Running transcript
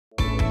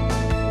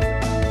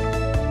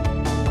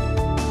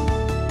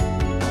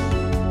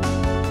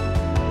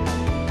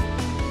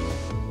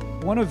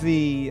one of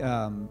the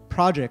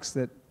projects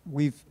that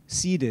we've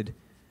seeded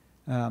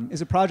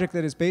is a project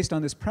that is based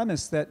on this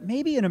premise that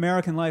maybe in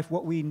American life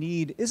what we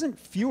need isn't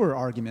fewer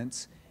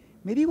arguments,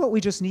 maybe what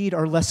we just need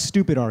are less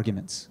stupid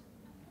arguments,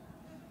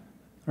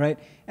 right?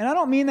 And I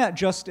don't mean that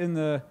just in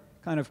the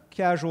kind of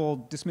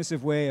casual,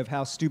 dismissive way of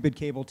how stupid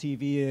cable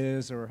TV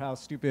is or how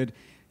stupid,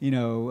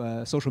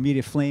 social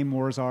media flame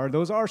wars are.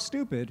 Those are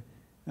stupid,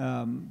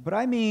 but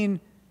I mean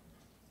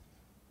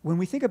when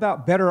we think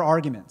about better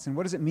arguments, and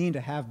what does it mean to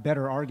have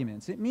better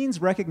arguments? It means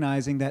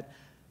recognizing that,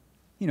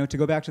 to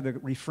go back to the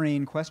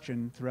refrain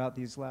question throughout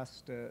these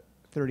last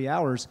 30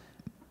 hours,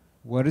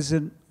 what is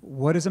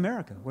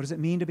America? What does it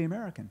mean to be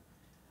American?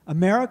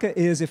 America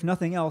is, if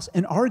nothing else,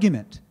 an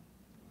argument.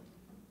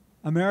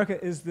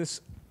 America is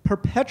this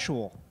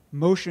perpetual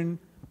motion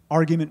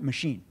argument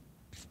machine,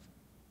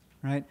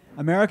 right?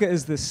 America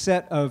is this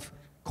set of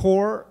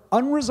core,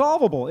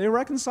 unresolvable,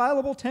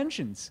 irreconcilable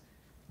tensions.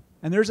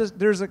 And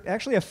there's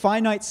actually a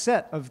finite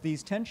set of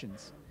these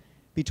tensions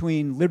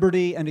between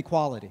liberty and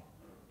equality,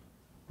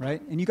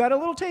 right? And you got a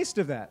little taste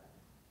of that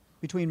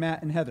between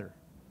Matt and Heather,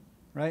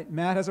 right?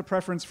 Matt has a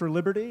preference for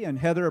liberty and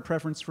Heather a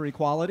preference for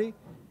equality.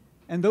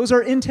 And those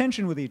are in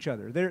tension with each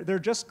other. They're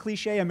just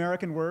cliche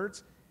American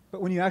words,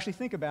 but when you actually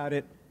think about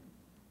it,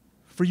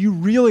 for you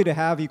really to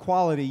have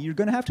equality, you're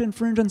going to have to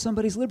infringe on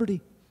somebody's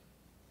liberty.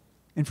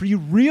 And for you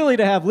really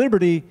to have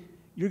liberty,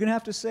 you're going to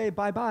have to say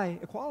bye-bye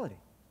equality.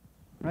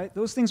 Right?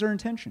 Those things are in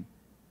tension.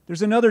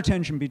 There's another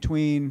tension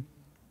between,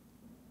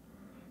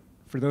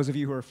 for those of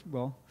you who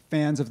are,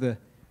 fans of the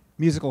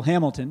musical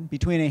Hamilton,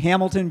 between a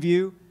Hamilton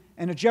view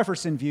and a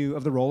Jefferson view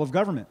of the role of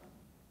government.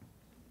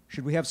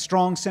 Should we have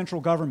strong central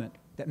government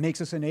that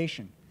makes us a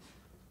nation?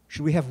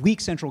 Should we have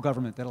weak central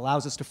government that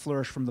allows us to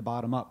flourish from the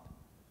bottom up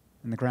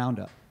and the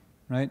ground up?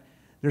 Right?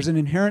 There's an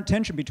inherent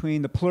tension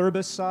between the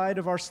pluribus side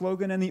of our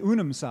slogan and the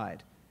unum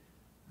side.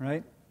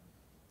 Right?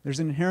 There's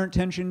an inherent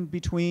tension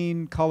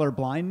between color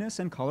blindness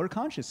and color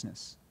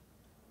consciousness.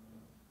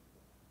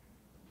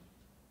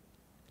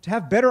 To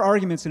have better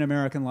arguments in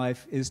American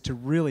life is to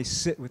really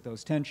sit with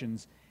those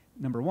tensions,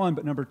 number one,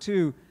 but number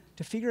two,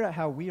 to figure out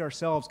how we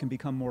ourselves can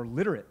become more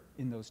literate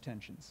in those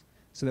tensions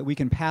so that we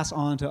can pass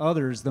on to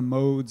others the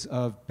modes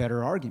of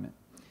better argument.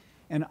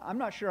 And I'm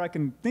not sure I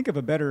can think of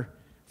a better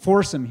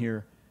foursome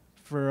here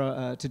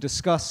for, to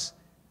discuss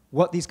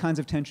what these kinds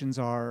of tensions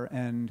are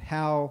and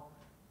how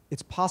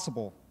it's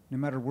possible, no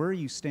matter where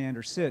you stand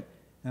or sit,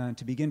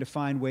 to begin to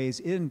find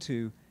ways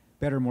into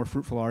better, more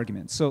fruitful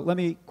arguments. So let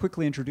me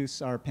quickly introduce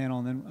our panel,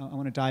 and then I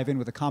want to dive in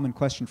with a common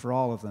question for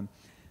all of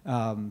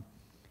them.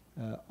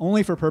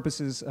 Only for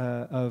purposes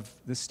of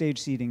the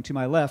stage seating, to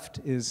my left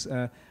is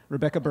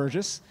Rebecca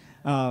Burgess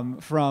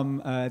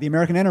from the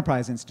American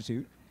Enterprise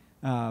Institute.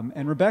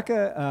 And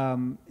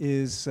Rebecca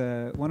is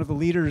one of the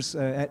leaders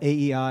at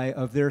AEI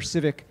of their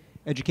civic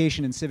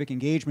education and civic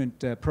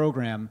engagement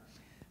program.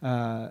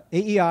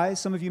 AEI,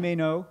 some of you may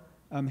know,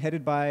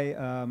 headed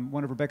by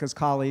one of Rebecca's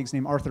colleagues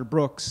named Arthur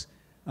Brooks,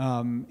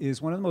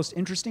 is one of the most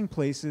interesting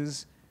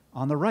places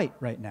on the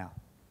right now.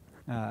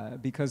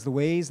 Because the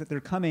ways that they're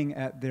coming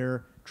at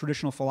their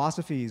traditional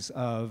philosophies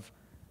of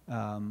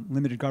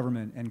limited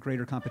government and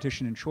greater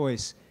competition and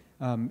choice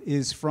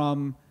is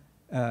from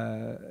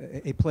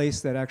a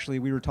place that actually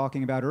we were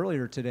talking about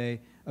earlier today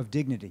of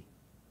dignity.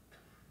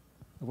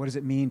 What does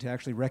it mean to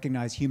actually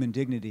recognize human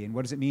dignity, and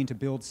what does it mean to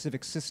build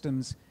civic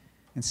systems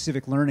and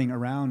civic learning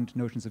around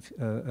notions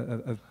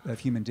of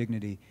human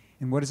dignity?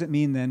 And what does it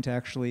mean then to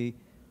actually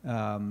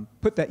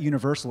put that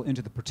universal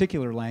into the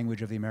particular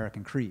language of the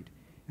American creed?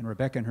 And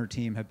Rebecca and her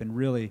team have been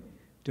really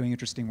doing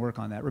interesting work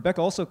on that. Rebecca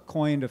also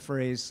coined a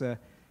phrase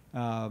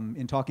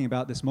in talking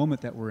about this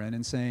moment that we're in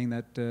and saying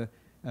that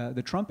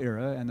the Trump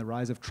era and the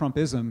rise of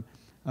Trumpism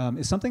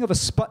is something of a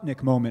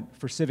Sputnik moment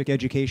for civic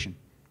education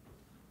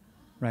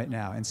right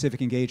now and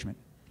civic engagement,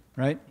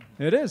 right?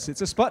 It is.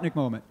 It's a Sputnik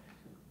moment.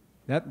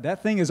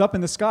 That thing is up in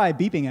the sky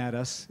beeping at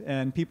us,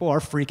 and people are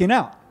freaking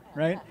out,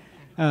 right?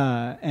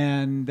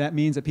 And that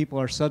means that people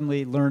are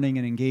suddenly learning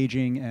and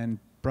engaging and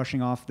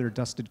brushing off their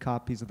dusted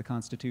copies of the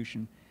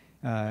Constitution.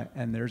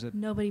 And there's a...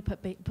 Nobody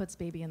puts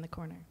baby in the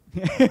corner.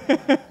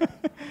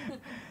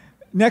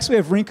 Next, we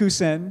have Rinku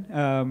Sen,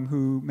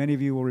 who many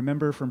of you will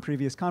remember from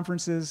previous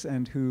conferences,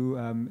 and who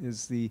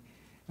is the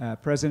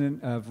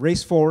president of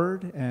Race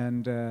Forward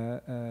and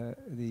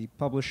the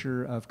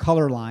publisher of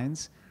Color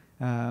Lines.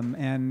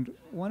 And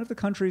one of the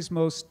country's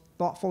most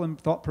thoughtful and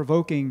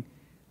thought-provoking,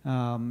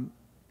 I'm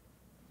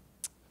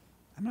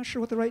not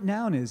sure what the right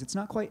noun is. It's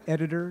not quite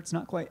editor, it's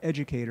not quite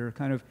educator,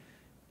 kind of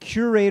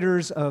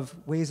curators of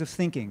ways of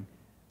thinking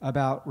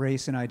about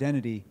race and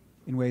identity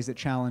in ways that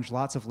challenge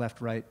lots of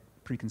left-right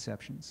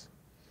preconceptions.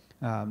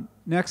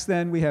 Next,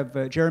 then, we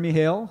have Jeremy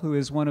Hale, who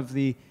is one of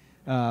the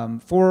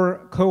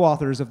 4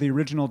 co-authors of the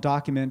original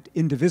document,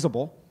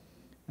 Indivisible,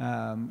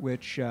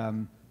 which...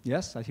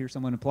 yes, I hear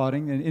someone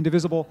applauding.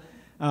 Indivisible,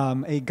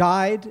 a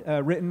guide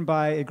written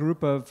by a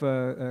group of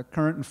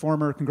current and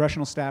former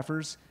congressional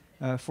staffers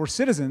for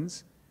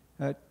citizens,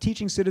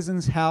 teaching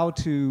citizens how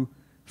to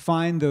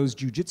find those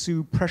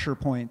jujitsu pressure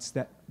points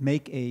that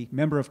make a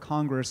member of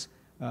Congress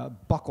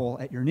buckle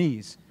at your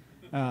knees.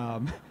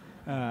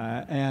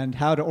 And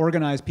how to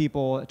organize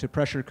people to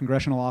pressure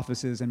congressional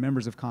offices and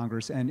members of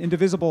Congress. And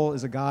Indivisible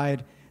is a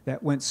guide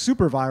that went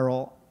super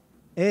viral,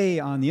 A,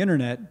 on the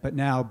internet, but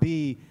now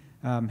B,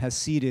 has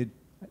seeded,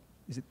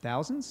 is it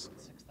thousands?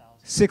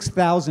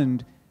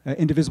 6,000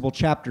 indivisible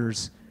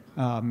chapters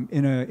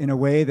in a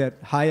way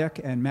that Hayek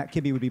and Matt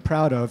Kibbe would be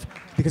proud of,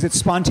 because it's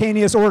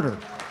spontaneous order.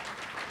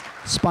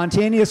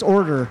 Spontaneous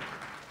order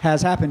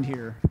has happened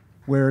here,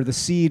 where the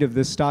seed of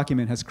this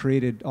document has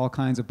created all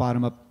kinds of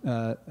bottom-up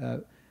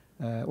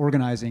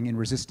organizing in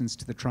resistance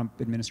to the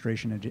Trump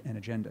administration and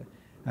agenda.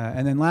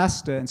 And then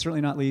last, and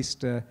certainly not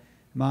least,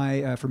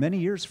 my, for many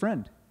years,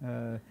 friend,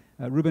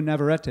 Ruben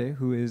Navarrete,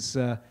 who is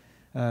a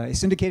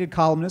syndicated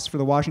columnist for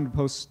the Washington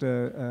Post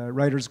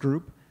Writers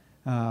Group,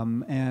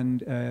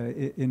 and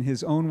in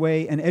his own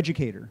way, an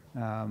educator.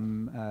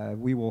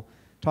 We will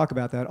talk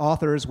about that.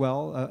 Author as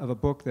well of a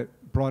book that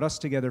brought us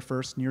together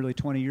first nearly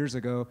 20 years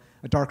ago,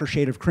 A Darker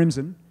Shade of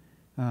Crimson,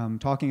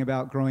 talking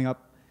about growing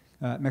up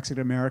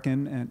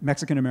Mexican-American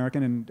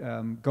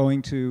and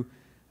going to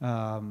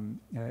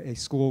a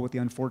school with the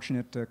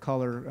unfortunate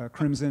color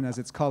crimson as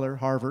its color,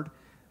 Harvard,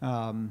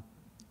 and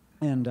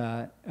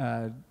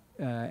the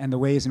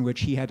ways in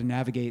which he had to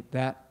navigate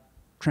that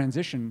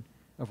transition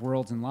of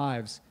worlds and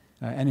lives.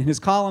 And in his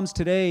columns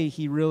today,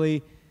 he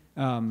really,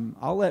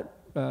 I'll let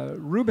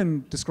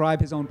Ruben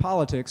describe his own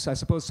politics. I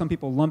suppose some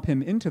people lump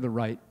him into the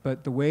right,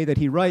 but the way that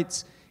he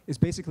writes is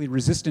basically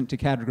resistant to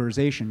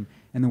categorization,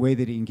 and the way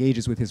that he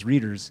engages with his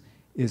readers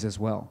is as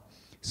well.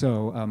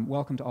 So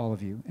welcome to all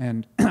of you.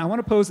 And I want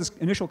to pose this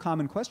initial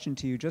common question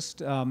to you,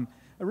 just a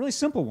really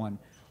simple one.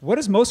 What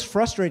is most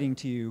frustrating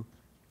to you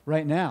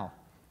right now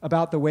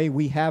about the way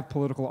we have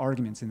political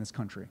arguments in this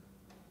country?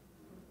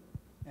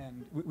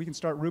 And we can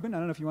start, Ruben. I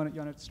don't know if you want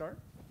to start?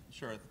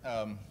 Sure.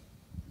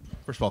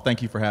 First of all,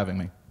 thank you for having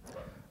me.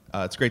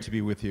 It's great to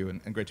be with you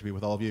and great to be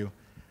with all of you.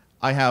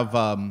 I have,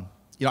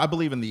 I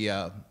believe in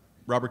the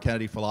Robert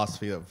Kennedy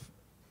philosophy of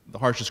the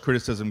harshest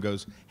criticism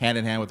goes hand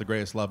in hand with the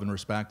greatest love and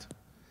respect.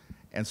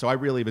 And so I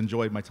really have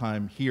enjoyed my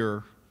time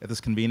here at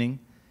this convening.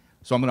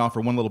 So I'm going to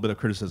offer one little bit of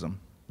criticism.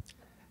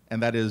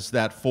 And that is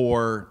that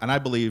and I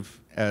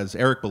believe, as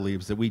Eric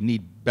believes, that we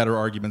need better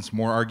arguments,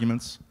 more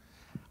arguments.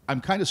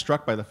 I'm kind of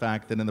struck by the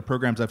fact that in the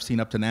programs I've seen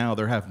up to now,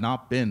 there have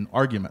not been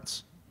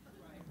arguments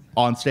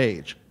on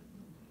stage,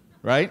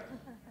 right?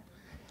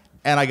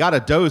 And I got a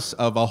dose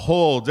of a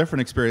whole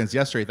different experience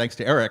yesterday, thanks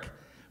to Eric,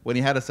 when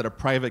he had us at a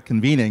private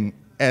convening.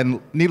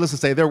 And needless to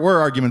say, there were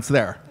arguments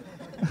there.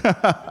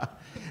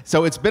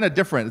 So it's been a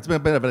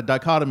bit of a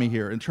dichotomy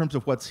here in terms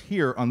of what's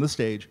here on this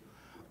stage.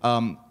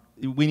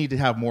 We need to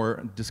have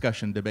more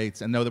discussion,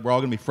 debates, and know that we're all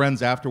going to be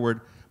friends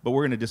afterward, but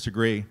we're going to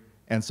disagree,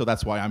 and so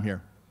that's why I'm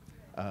here.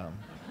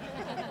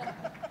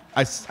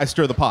 I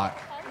stir the pot.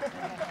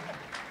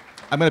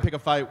 I'm going to pick a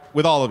fight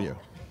with all of you.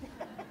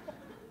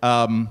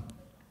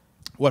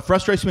 What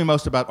frustrates me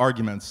most about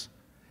arguments,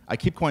 I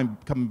keep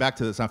coming back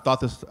to this, and I've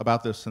thought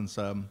about this since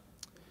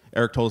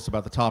Eric told us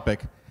about the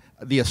topic,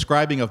 the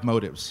ascribing of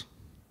motives,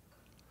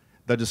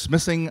 the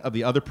dismissing of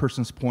the other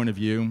person's point of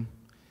view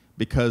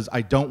because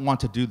I don't want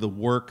to do the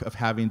work of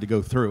having to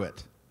go through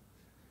it.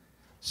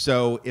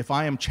 So if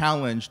I am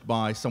challenged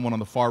by someone on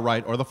the far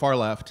right or the far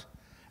left,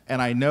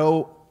 and I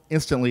know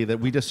instantly that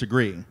we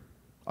disagree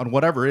on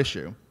whatever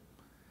issue,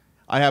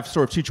 I have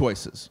sort of two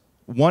choices.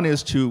 One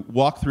is to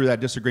walk through that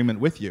disagreement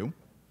with you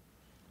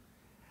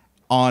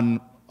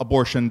on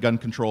abortion, gun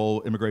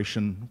control,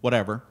 immigration,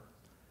 whatever.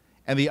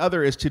 And the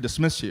other is to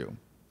dismiss you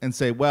and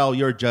say, well,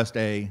 you're just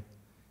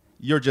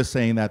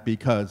saying that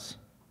because.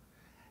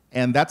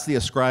 And that's the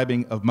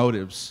ascribing of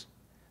motives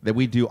that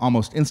we do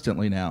almost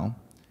instantly now.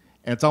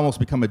 And it's almost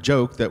become a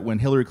joke that when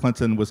Hillary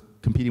Clinton was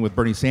competing with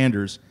Bernie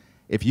Sanders,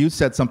 if you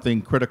said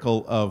something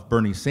critical of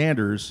Bernie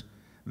Sanders,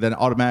 then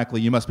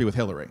automatically you must be with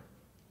Hillary.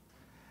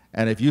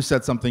 And if you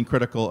said something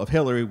critical of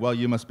Hillary, well,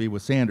 you must be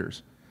with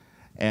Sanders.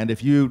 And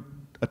if you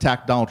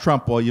attacked Donald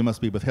Trump, well, you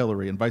must be with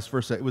Hillary, and vice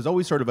versa. It was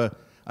always sort of an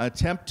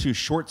attempt to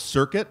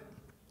short-circuit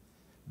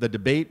the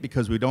debate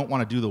because we don't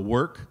want to do the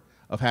work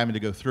of having to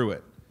go through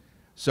it.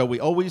 So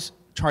we always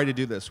try to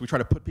do this. We try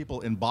to put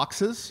people in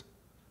boxes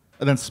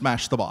and then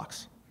smash the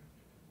box.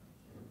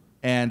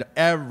 And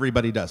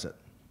everybody does it.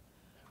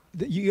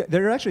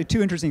 There are actually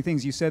two interesting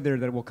things you said there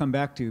that we'll come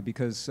back to,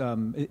 because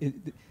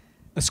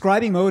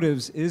ascribing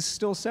motives is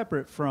still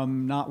separate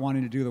from not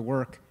wanting to do the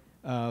work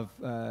of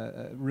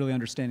really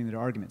understanding the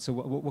argument. So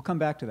we'll come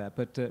back to that.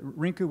 But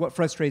Rinku, what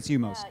frustrates you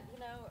most?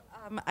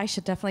 I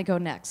should definitely go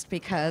next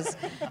because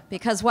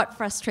what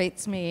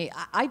frustrates me,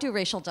 I do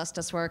racial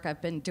justice work.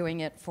 I've been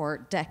doing it for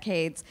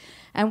decades.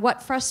 And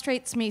what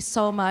frustrates me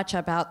so much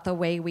about the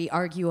way we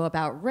argue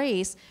about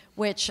race,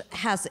 which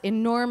has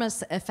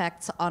enormous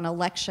effects on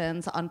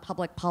elections, on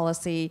public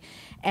policy,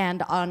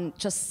 and on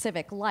just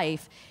civic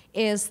life,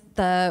 is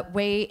the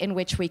way in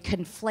which we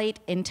conflate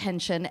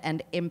intention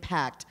and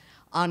impact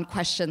on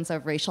questions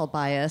of racial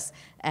bias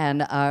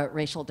and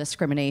racial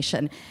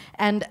discrimination.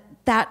 And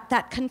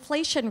that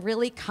conflation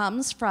really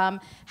comes from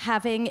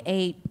having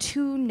a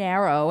too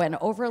narrow and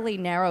overly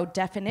narrow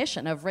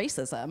definition of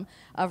racism,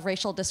 of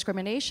racial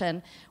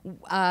discrimination,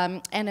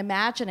 and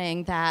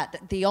imagining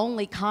that the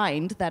only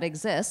kind that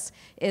exists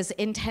is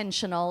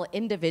intentional,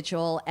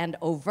 individual, and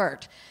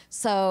overt.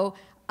 So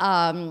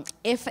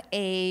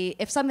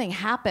if something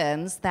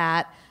happens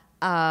that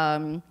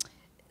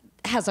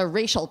has a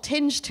racial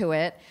tinge to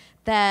it,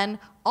 then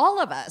all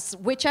of us,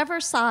 whichever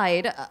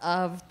side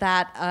of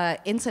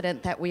that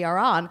incident that we are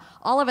on,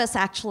 all of us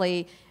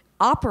actually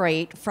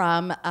operate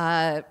from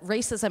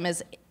racism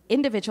as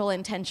individual,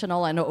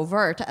 intentional, and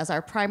overt as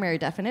our primary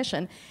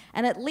definition.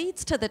 And it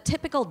leads to the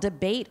typical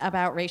debate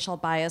about racial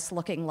bias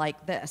looking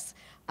like this,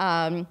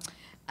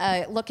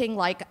 looking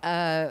like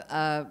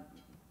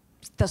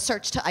the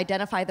search to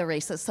identify the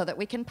racist so that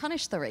we can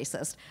punish the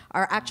racist.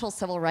 Our actual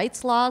civil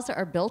rights laws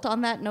are built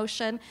on that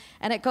notion,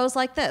 and it goes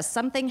like this.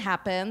 Something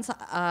happens,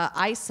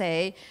 I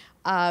say,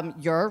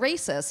 you're a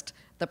racist.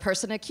 The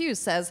person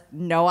accused says,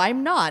 no,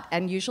 I'm not,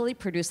 and usually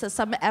produces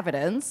some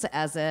evidence,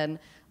 as in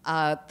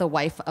the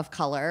wife of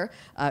color,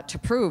 to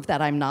prove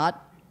that I'm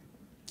not.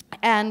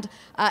 And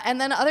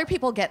then other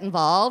people get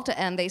involved,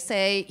 and they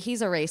say,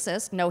 he's a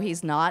racist. No,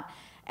 he's not.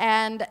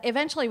 And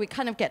eventually we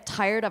kind of get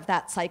tired of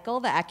that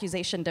cycle, the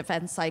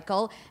accusation-defense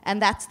cycle,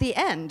 and that's the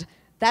end.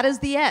 That is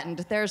the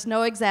end. There's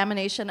no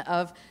examination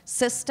of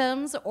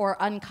systems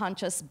or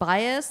unconscious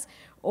bias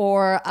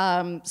or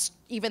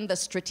even the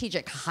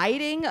strategic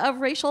hiding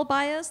of racial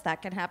bias.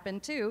 That can happen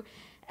too.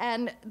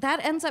 And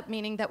that ends up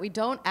meaning that we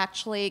don't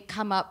actually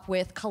come up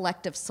with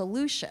collective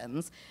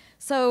solutions.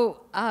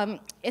 So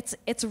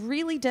it's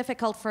really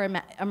difficult for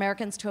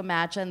Americans to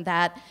imagine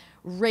that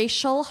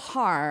racial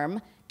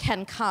harm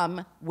can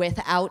come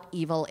without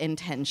evil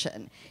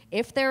intention.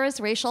 If there is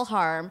racial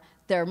harm,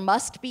 there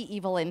must be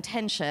evil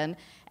intention,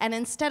 and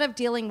instead of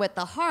dealing with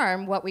the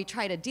harm, what we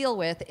try to deal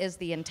with is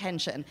the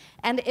intention,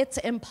 and it's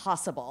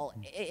impossible.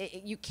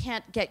 You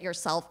can't get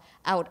yourself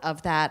out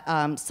of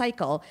that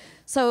cycle.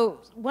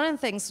 So one of the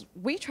things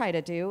we try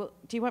to do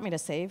you want me to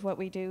save what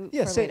we do for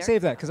later?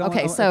 Save that.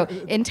 Okay, so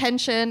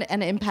intention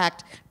and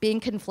impact being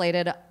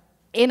conflated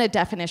in a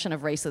definition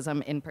of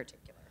racism in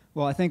particular.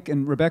 Well, I think,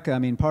 and Rebecca, I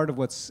mean, part of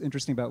what's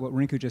interesting about what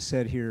Rinku just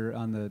said here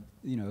on the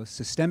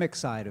systemic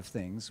side of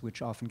things,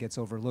 which often gets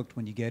overlooked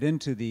when you get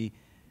into the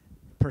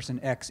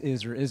person X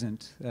is or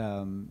isn't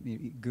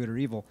good or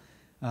evil,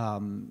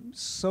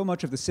 so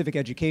much of the civic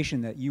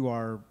education that you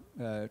are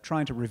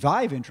trying to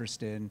revive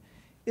interest in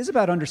is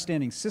about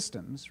understanding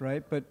systems,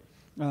 right? But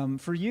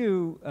for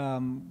you,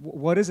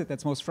 what is it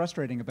that's most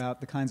frustrating about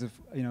the kinds of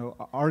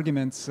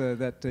arguments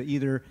that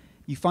either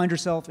you find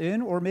yourself in,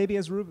 or maybe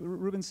as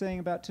Ruben's saying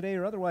about today,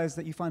 or otherwise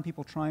that you find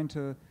people trying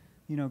to,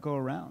 go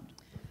around?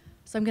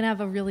 So I'm going to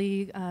have a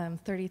really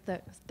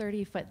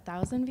 30-foot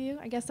thousand view,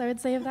 I guess I would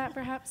say, of that,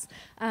 perhaps.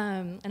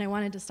 And I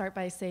wanted to start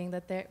by saying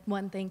that,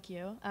 thank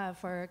you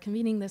for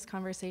convening this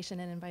conversation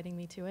and inviting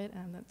me to it.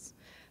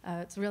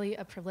 It's really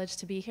a privilege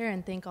to be here,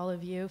 and thank all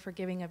of you for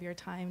giving of your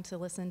time to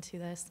listen to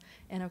this.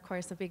 And of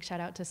course, a big shout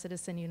out to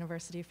Citizen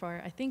University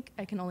for, I think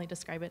I can only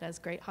describe it as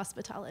great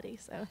hospitality,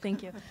 so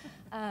thank you.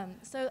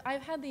 So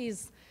I've had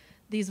these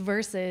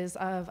verses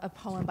of a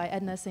poem by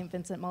Edna St.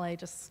 Vincent Millay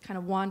just kind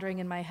of wandering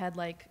in my head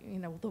like,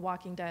 The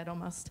Walking Dead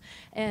almost.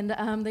 And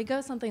they go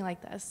something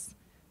like this.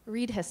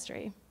 Read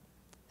history,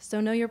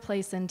 so know your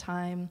place in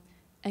time,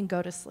 and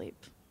go to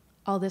sleep.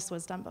 All this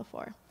was done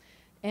before.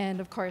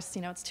 And of course,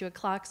 it's 2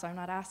 o'clock, so I'm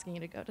not asking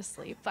you to go to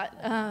sleep. But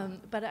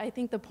I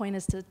think the point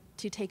is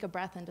to take a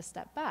breath and to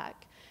step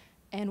back.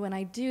 And when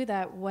I do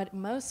that, what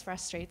most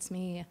frustrates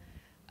me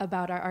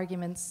about our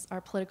arguments,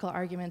 our political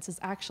arguments, is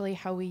actually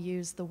how we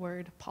use the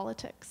word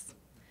politics.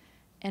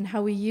 And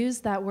how we use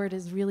that word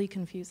is really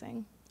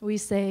confusing. We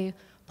say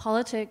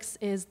politics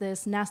is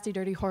this nasty,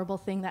 dirty, horrible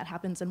thing that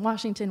happens in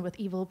Washington with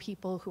evil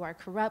people who are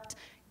corrupt,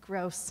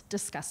 gross,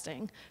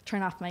 disgusting.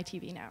 Turn off my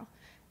TV now.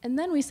 And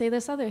then we say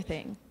this other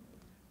thing.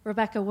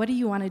 Rebecca, what do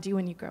you want to do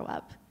when you grow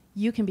up?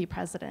 You can be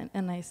president.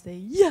 And I say,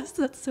 yes,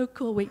 that's so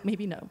cool. Wait,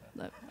 maybe no.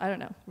 I don't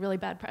know. Really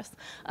bad press.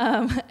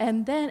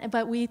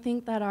 But we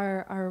think that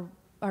our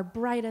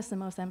brightest and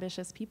most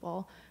ambitious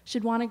people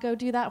should want to go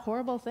do that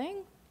horrible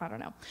thing? I don't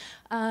know.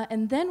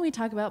 And then we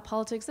talk about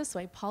politics this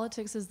way.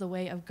 Politics is the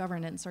way of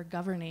governance or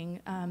governing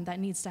that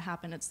needs to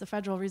happen. It's the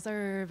Federal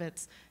Reserve,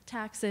 it's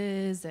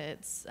taxes,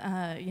 it's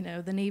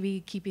the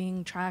Navy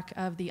keeping track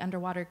of the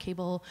underwater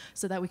cable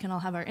so that we can all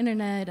have our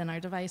internet and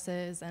our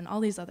devices and all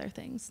these other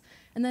things.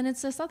 And then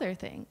it's this other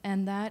thing,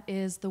 and that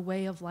is the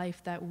way of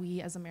life that we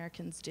as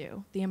Americans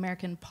do, the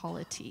American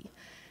polity.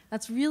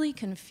 That's really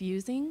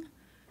confusing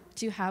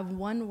to have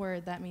one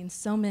word that means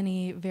so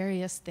many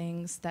various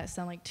things that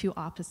sound like two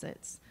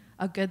opposites,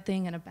 a good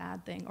thing and a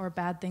bad thing, or a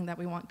bad thing that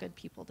we want good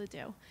people to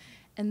do.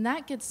 And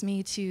that gets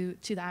me to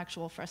the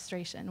actual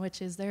frustration,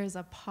 which is there is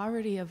a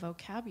poverty of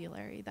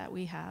vocabulary that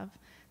we have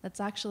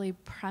that's actually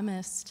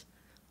premised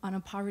on a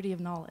poverty of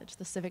knowledge,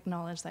 the civic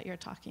knowledge that you're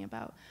talking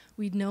about.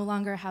 We no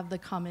longer have the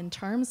common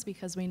terms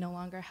because we no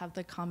longer have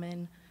the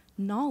common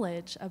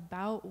knowledge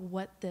about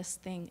what this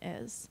thing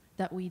is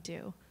that we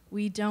do,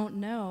 we don't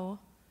know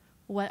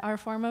what our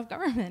form of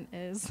government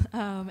is.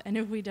 And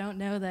if we don't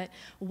know that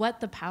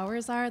what the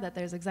powers are, that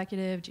there's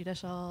executive,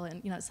 judicial,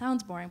 and it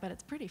sounds boring, but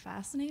it's pretty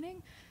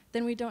fascinating,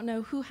 then we don't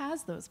know who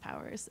has those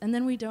powers. And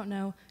then we don't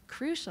know,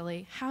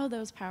 crucially, how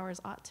those powers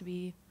ought to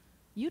be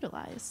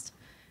utilized.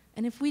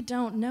 And if we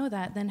don't know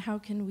that, then how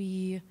can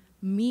we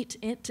meet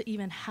it to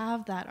even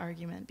have that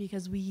argument?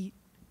 Because we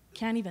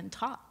can't even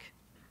talk.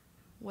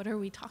 What are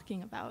we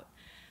talking about?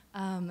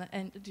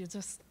 And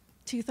just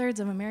 2/3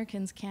 of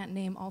Americans can't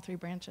name all 3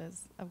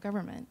 branches of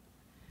government.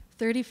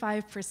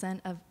 35%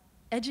 of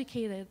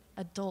educated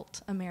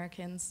adult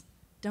Americans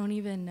don't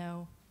even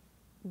know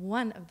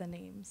one of the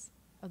names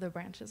of the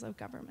branches of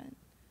government.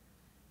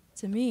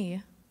 To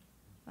me,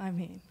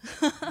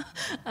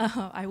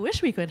 I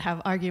wish we could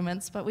have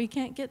arguments, but we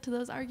can't get to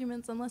those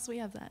arguments unless we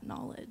have that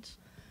knowledge.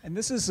 And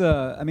this is,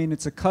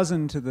 it's a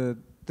cousin to the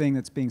thing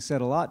that's being said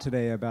a lot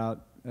today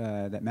about,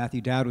 that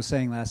Matthew Dowd was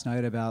saying last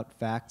night about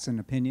facts and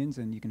opinions,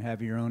 and you can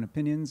have your own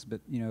opinions,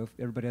 but if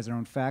everybody has their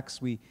own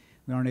facts, we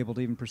aren't able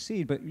to even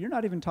proceed. But you're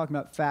not even talking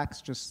about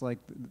facts just like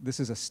this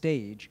is a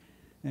stage.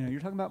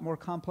 You're talking about more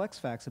complex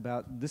facts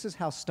about this is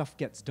how stuff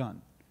gets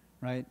done,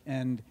 right?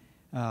 And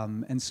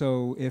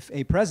so if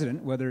a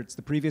president, whether it's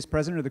the previous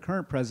president or the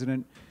current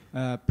president,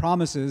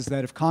 promises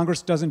that if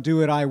Congress doesn't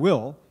do it, I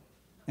will,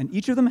 and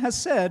each of them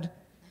said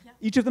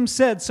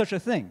such a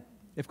thing.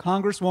 If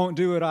Congress won't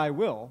do it, I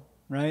will,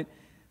 right?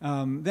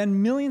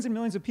 Then millions and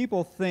millions of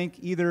people think,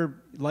 either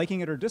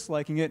liking it or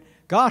disliking it,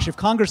 gosh, if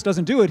Congress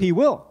doesn't do it, he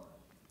will,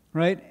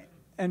 right?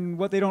 And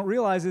what they don't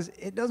realize is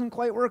it doesn't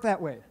quite work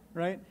that way,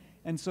 right?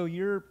 And so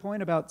your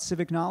point about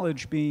civic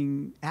knowledge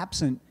being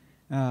absent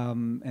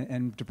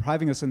and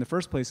depriving us in the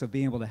first place of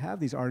being able to have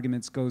these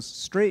arguments goes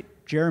straight,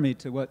 Jeremy,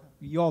 to what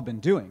you all have been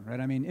doing, right?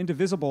 I mean,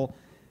 Indivisible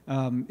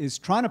is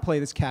trying to play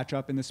this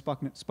catch-up in this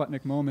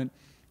Sputnik moment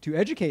to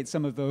educate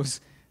some of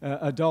those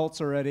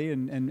adults already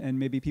and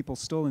maybe people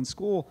still in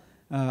school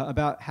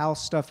about how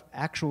stuff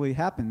actually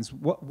happens.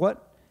 I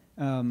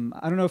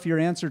don't know if your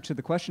answer to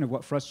the question of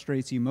what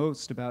frustrates you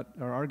most about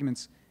our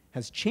arguments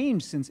has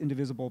changed since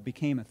Indivisible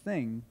became a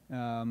thing.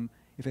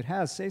 If it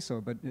has, say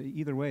so, but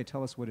either way,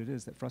 tell us what it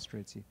is that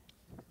frustrates you.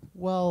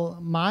 Well,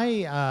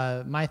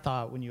 my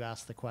thought when you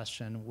asked the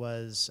question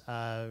was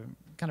kind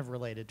of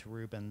related to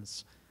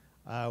Ruben's,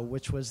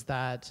 which was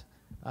that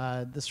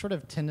the sort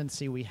of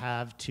tendency we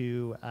have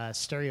to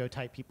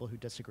stereotype people who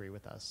disagree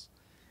with us.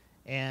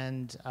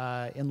 And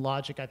in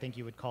logic, I think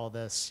you would call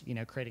this,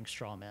 creating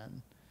straw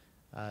men.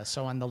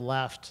 So on the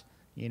left,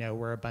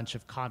 we're a bunch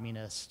of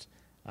communists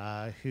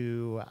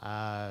who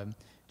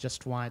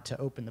just want to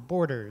open the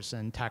borders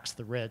and tax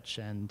the rich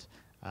and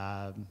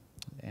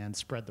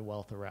spread the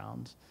wealth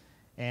around.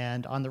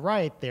 And on the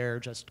right, they're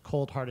just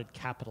cold-hearted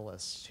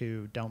capitalists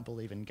who don't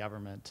believe in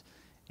government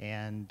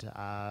and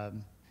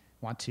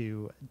want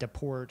to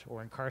deport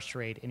or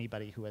incarcerate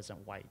anybody who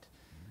isn't white.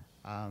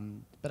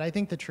 But I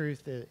think the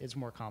truth is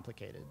more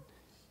complicated.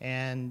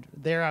 And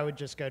there I would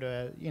just go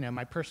to,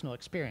 my personal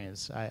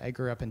experience. I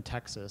grew up in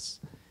Texas,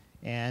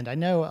 and I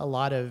know a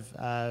lot of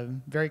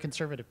very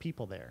conservative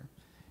people there.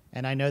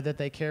 And I know that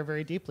they care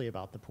very deeply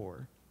about the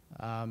poor.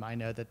 I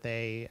know that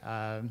they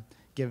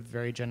give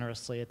very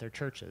generously at their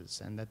churches,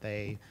 and that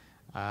they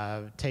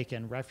take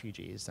in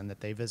refugees, and that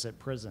they visit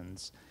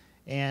prisons.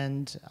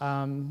 And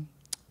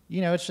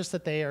it's just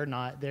that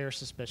they're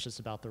suspicious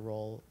about the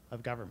role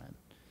of government.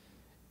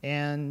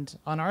 And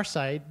on our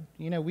side,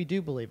 we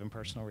do believe in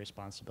personal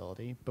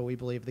responsibility, but we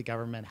believe the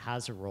government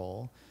has a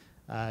role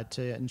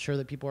to ensure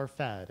that people are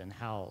fed and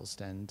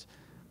housed and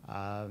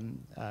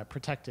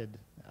protected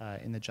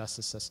in the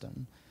justice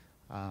system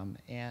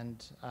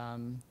and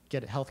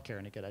get health care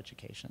and a good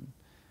education.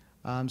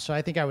 So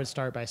I think I would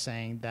start by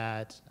saying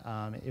that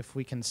if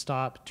we can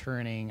stop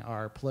turning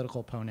our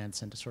political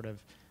opponents into sort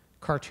of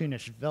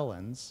cartoonish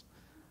villains,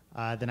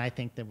 then I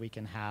think that we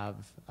can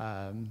have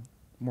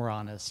more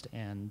honest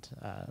and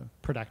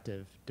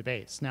productive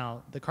debates.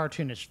 Now, the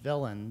cartoonish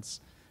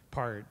villains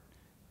part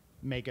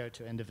may go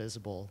to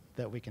Indivisible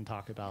that we can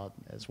talk about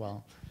as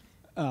well.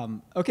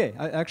 Okay,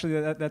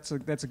 that's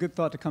a good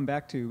thought to come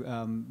back to,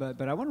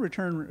 but I want to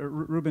return,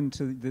 Ruben,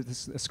 to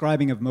this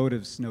ascribing of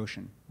motives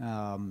notion,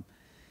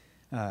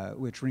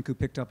 which Rinku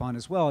picked up on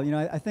as well.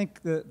 I think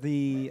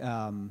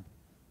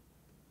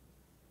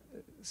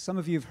some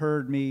of you have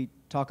heard me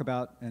talk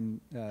about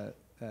and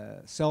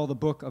sell the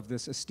book of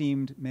this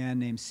esteemed man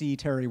named C.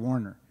 Terry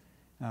Warner,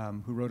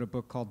 who wrote a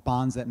book called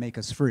Bonds That Make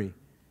Us Free.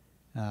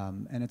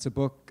 And it's a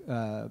book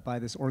by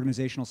this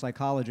organizational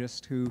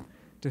psychologist who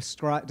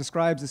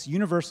describes this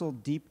universal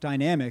deep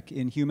dynamic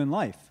in human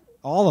life.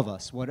 All of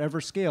us,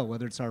 whatever scale,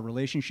 whether it's our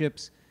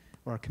relationships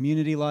or our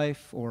community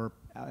life or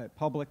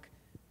public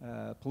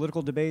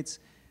political debates.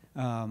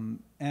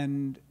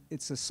 And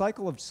it's a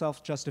cycle of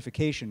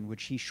self-justification,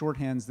 which he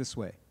shorthands this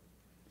way.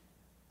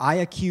 I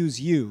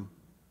accuse you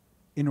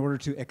in order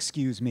to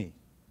excuse me.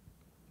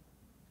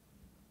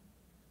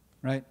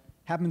 Right?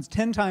 Happens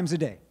 10 times a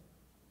day.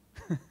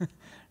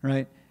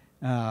 Right?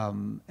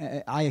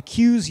 I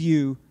accuse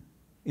you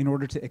in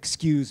order to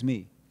excuse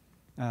me.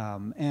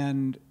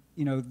 And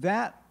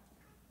that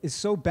is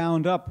so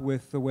bound up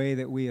with the way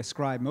that we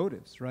ascribe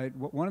motives, right?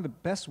 One of the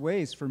best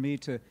ways for me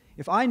to,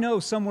 if I know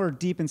somewhere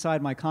deep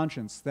inside my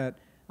conscience that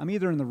I'm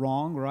either in the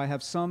wrong or I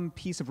have some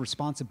piece of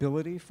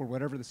responsibility for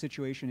whatever the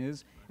situation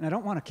is, and I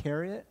don't want to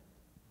carry it,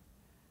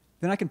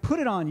 then I can put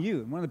it on you.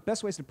 And one of the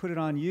best ways to put it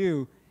on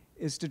you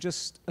is to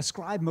just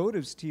ascribe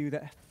motives to you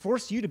that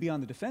force you to be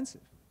on the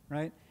defensive,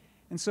 right?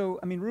 And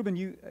so, I mean, Ruben,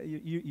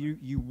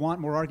 you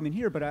want more argument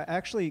here, but I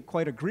actually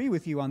quite agree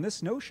with you on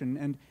this notion.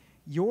 And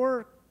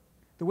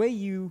the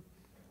way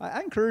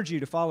I encourage you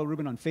to follow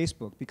Ruben on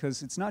Facebook,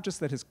 because it's not just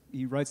that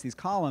he writes these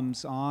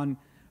columns on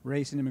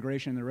race and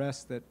immigration and the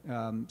rest that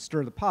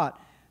stir the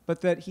pot,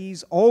 but that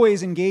he's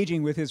always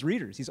engaging with his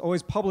readers. He's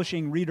always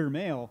publishing reader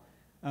mail,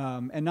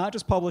 and not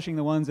just publishing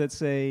the ones that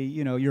say,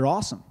 you're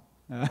awesome.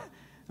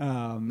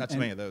 Not too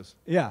many of those.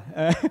 Yeah.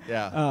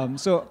 Yeah.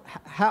 So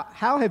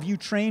how have you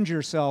trained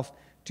yourself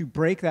to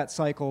break that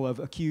cycle of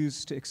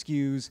accuse to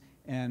excuse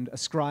and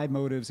ascribe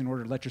motives in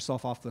order to let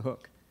yourself off the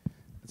hook?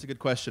 That's a good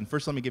question.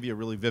 First, let me give you a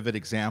really vivid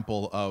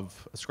example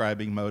of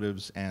ascribing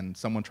motives and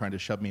someone trying to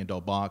shove me into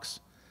a box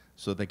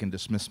so that they can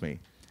dismiss me.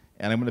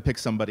 And I'm going to pick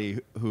somebody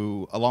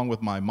who, along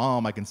with my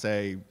mom, I can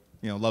say,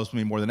 loves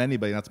me more than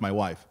anybody, and that's my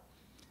wife.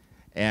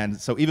 And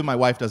so even my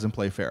wife doesn't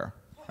play fair,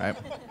 right?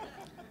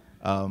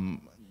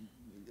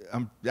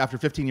 After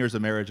 15 years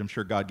of marriage, I'm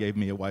sure God gave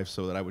me a wife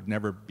so that I would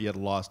never be at a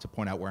loss to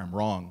point out where I'm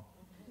wrong.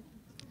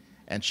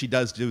 And she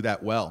does do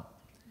that well.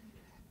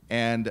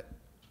 And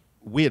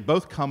we had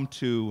both come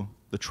to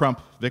the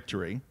Trump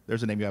victory.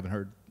 There's a name you haven't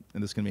heard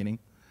in this convening.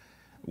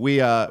 We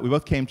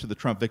both came to the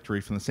Trump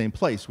victory from the same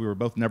place. We were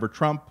both never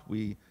Trump.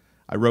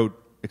 I wrote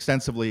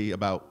extensively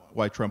about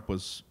why Trump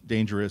was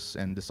dangerous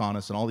and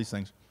dishonest and all these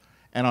things.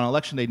 And on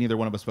election day, neither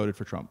one of us voted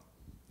for Trump.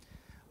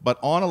 But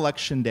on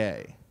election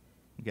day,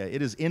 okay,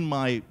 it is in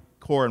my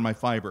core and my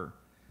fiber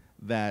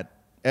that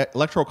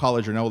electoral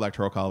college or no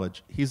electoral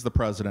college, he's the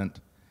president.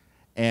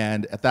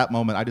 And at that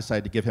moment, I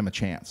decided to give him a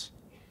chance.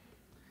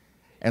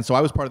 And so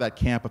I was part of that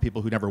camp of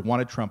people who never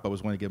wanted Trump but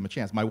was willing to give him a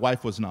chance. My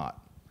wife was not.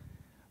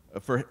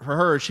 For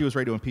her, she was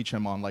ready to impeach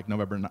him on like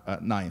November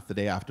 9th, the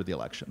day after the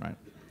election, right?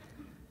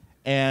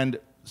 And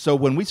so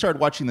when we started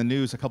watching the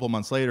news a couple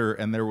months later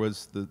and there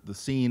was the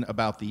scene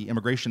about the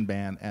immigration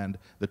ban and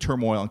the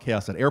turmoil and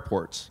chaos at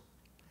airports,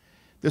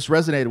 this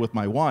resonated with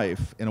my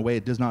wife in a way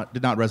it did not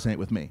resonate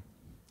with me.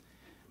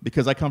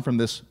 Because I come from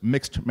this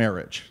mixed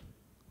marriage.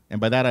 And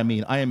by that I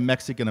mean I am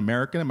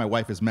Mexican-American and my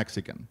wife is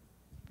Mexican.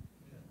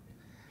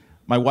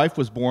 My wife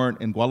was born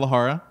in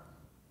Guadalajara,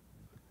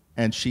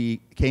 and she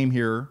came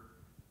here,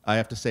 I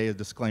have to say a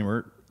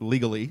disclaimer,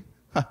 legally,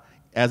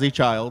 as a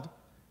child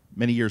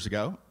many years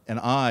ago, and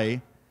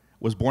I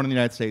was born in the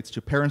United States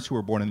to parents who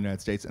were born in the United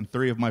States, and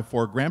 3 of my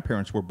 4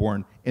 grandparents were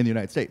born in the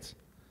United States.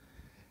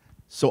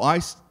 So I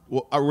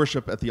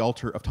worship at the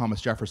altar of Thomas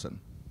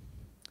Jefferson.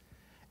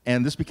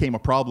 And this became a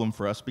problem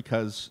for us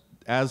because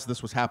as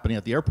this was happening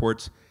at the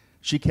airports,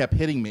 she kept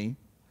hitting me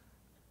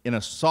in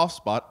a soft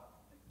spot,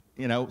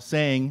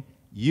 saying,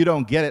 you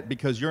don't get it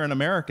because you're an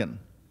American.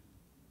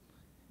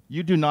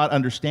 You do not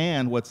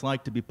understand what it's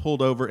like to be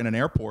pulled over in an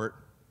airport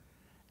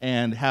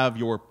and have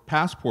your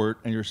passport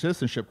and your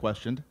citizenship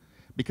questioned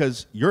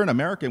because you're an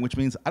American, which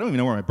means I don't even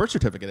know where my birth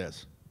certificate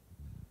is.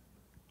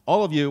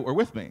 All of you are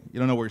with me. You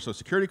don't know where your Social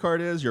Security card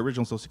is, your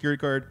original Social Security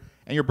card,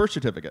 and your birth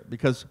certificate,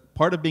 because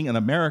part of being an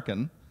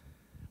American,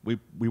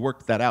 we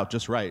worked that out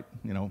just right.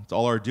 It's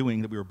all our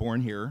doing that we were born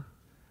here.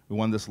 We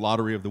won this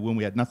lottery of the womb.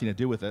 We had nothing to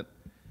do with it.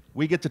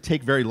 We get to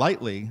take very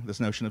lightly this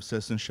notion of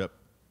citizenship,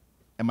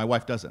 and my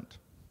wife doesn't.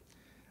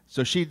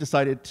 So she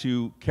decided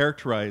to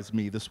characterize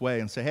me this way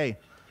and say, hey,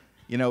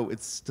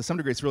 it's to some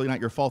degree, it's really not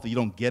your fault that you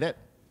don't get it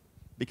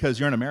because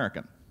you're an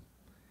American.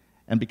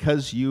 And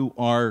because you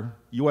are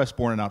US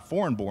born and not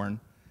foreign born,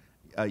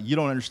 you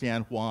don't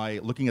understand why,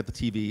 looking at the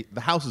TV,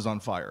 the house is on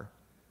fire.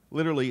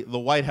 Literally, the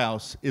White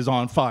House is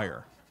on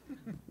fire.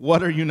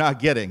 What are you not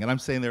getting? And I'm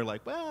saying they're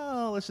like,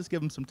 well, let's just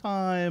give them some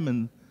time.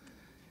 And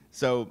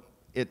so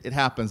it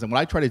happens. And what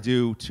I try to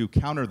do to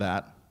counter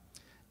that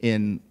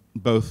in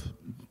both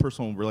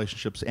personal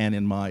relationships and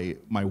in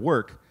my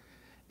work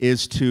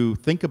is to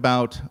think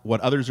about what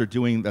others are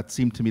doing that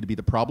seem to me to be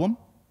the problem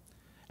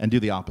and do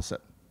the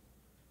opposite.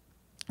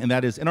 And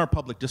that is, in our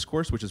public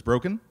discourse, which is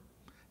broken,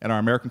 and our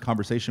American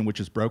conversation, which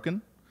is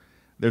broken,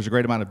 there's a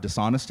great amount of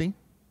dishonesty,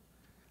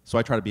 so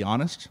I try to be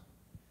honest.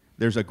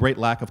 There's a great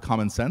lack of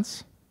common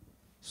sense,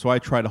 so I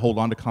try to hold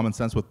on to common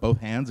sense with both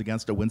hands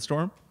against a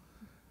windstorm,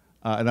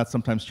 and that's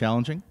sometimes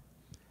challenging.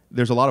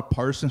 There's a lot of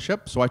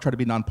partisanship, so I try to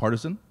be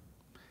nonpartisan.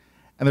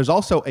 And there's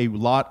also a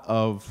lot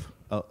of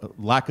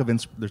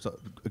there's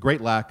a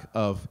great lack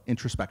of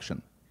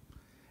introspection.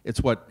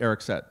 It's what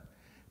Eric said.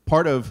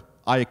 Part of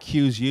I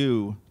accuse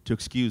you to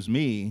excuse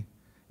me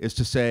is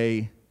to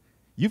say,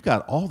 you've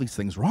got all these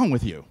things wrong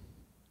with you,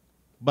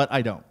 but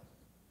I don't.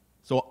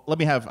 So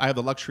I have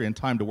the luxury and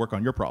time to work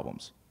on your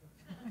problems,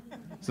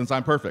 since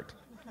I'm perfect.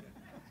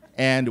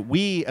 And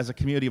we, as a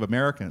community of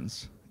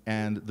Americans,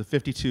 and the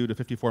 52 to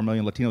 54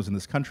 million Latinos in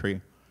this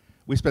country,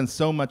 we spend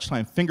so much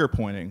time finger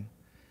pointing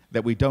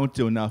that we don't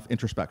do enough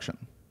introspection.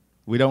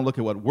 We don't look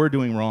at what we're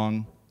doing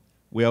wrong.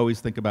 We always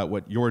think about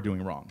what you're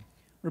doing wrong.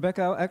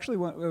 Rebecca, I actually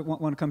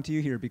want to come to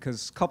you here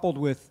because coupled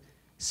with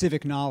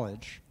civic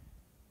knowledge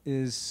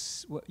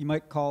is what you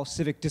might call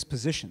civic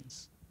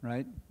dispositions,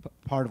 right?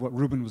 Part of what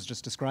Ruben was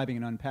just describing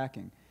and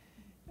unpacking.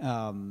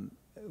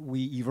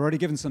 You've already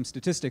given some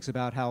statistics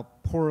about how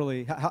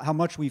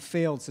much we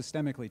failed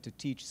systemically to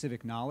teach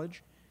civic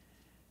knowledge.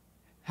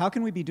 How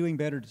can we be doing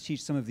better to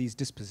teach some of these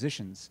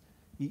dispositions,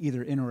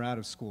 either in or out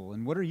of school?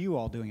 And what are you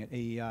all doing at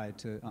AEI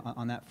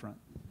on that front?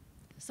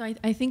 So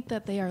I think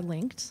that they are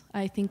linked.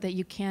 I think that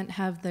you can't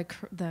have the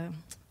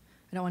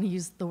I don't want to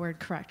use the word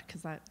correct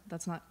because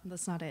that's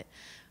not it.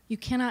 You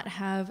cannot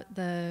have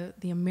the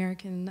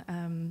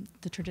American,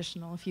 the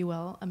traditional, if you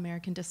will,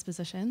 American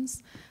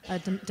dispositions,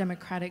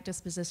 democratic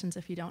dispositions,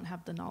 if you don't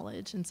have the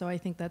knowledge. And so I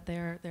think that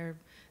they're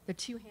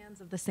two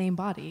hands of the same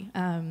body,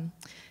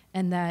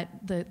 and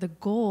that the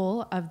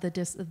goal of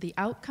the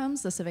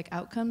outcomes, the civic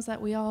outcomes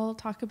that we all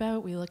talk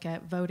about, we look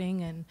at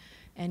voting,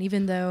 and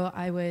even though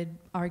I would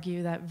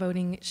argue that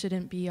voting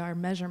shouldn't be our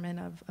measurement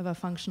of a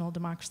functional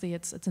democracy,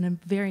 it's a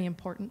very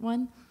important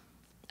one.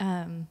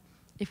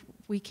 If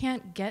we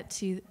can't get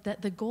to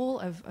that, the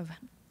goal of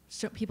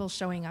people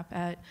showing up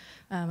at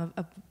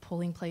a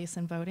polling place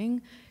and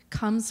voting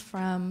comes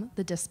from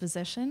the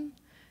disposition,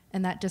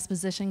 and that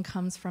disposition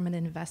comes from an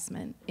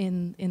investment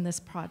in this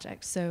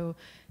project. So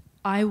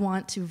I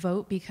want to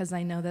vote because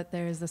I know that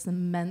there is this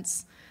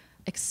immense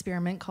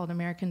experiment called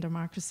American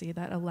democracy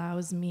that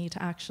allows me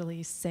to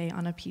actually say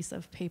on a piece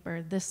of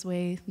paper, this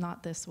way,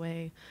 not this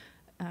way,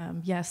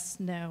 yes,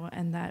 no,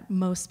 and that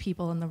most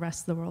people in the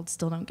rest of the world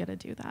still don't get to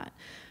do that.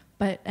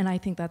 And I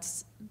think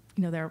that's,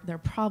 there are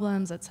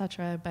problems, et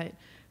cetera,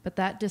 but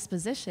that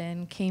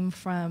disposition came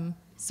from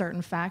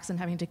certain facts and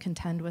having to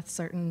contend with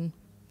certain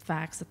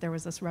facts that there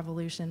was this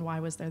revolution, why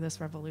was there this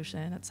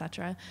revolution, et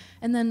cetera.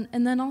 And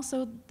then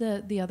also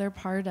the other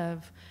part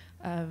of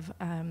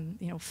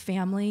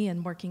family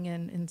and working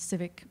in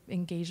civic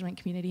engagement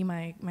community.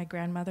 My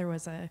grandmother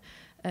was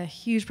a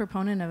huge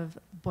proponent of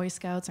Boy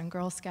Scouts and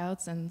Girl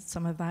Scouts, and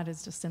some of that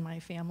is just in my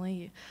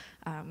family.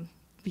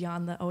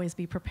 Beyond the always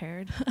be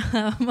prepared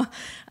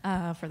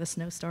for the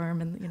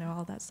snowstorm and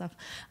all that stuff.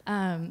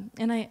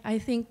 And I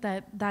think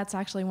that that's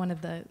actually one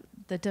of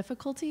the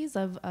difficulties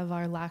of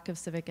our lack of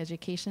civic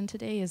education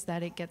today, is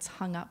that it gets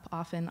hung up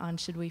often on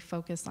should we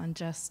focus on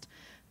just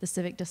the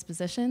civic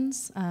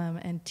dispositions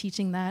and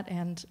teaching that.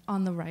 And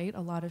on the right,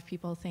 a lot of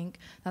people think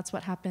that's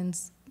what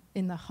happens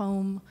in the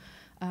home.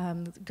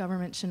 The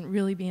government shouldn't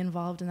really be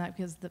involved in that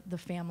because the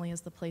family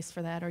is the place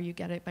for that, or you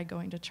get it by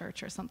going to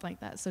church or something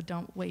like that. So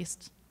don't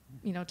waste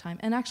time.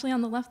 And actually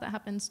on the left that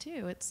happens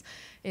too.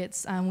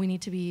 It's we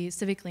need to be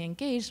civically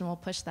engaged, and we'll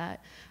push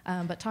that.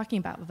 But talking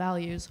about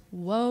values,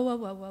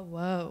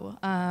 whoa.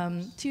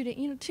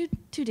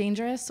 Too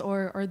dangerous,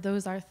 or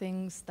those are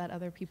things that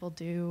other people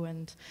do,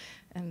 and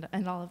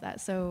all of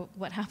that. So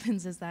what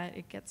happens is that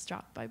it gets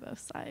dropped by both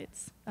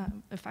sides,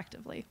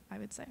 effectively, I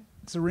would say.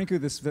 So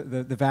Rinku,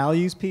 the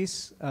values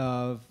piece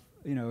of,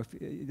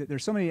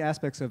 there's so many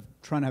aspects of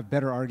trying to have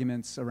better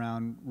arguments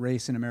around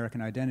race and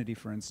American identity,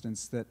 for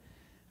instance, that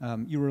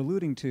you were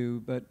alluding to,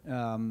 but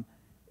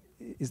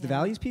is the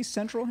values piece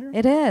central here?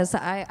 It is.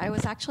 I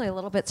was actually a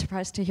little bit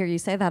surprised to hear you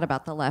say that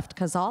about the left,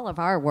 because all of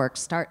our work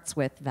starts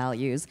with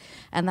values,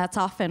 and that's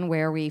often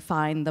where we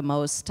find the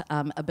most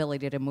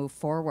ability to move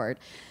forward.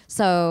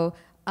 So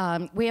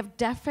we have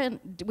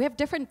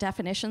different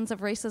definitions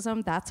of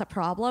racism. That's a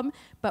problem,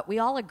 but we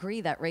all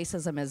agree that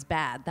racism is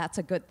bad. That's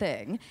a good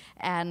thing,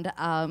 and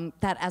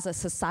that as a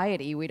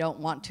society we don't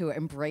want to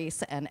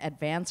embrace and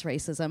advance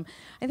racism.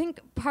 I think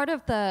part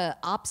of the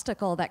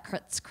obstacle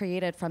that's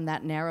created from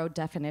that narrow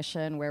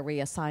definition where we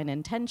assign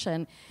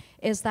intention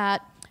is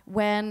that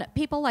when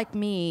people like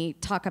me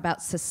talk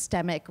about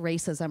systemic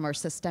racism or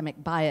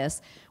systemic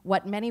bias,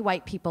 what many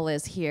white people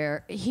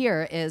hear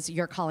is,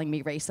 you're calling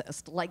me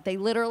racist. Like, they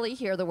literally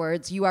hear the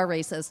words, you are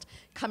racist,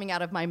 coming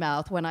out of my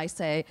mouth when I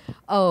say,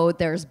 oh,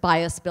 there's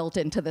bias built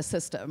into the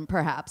system,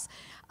 perhaps.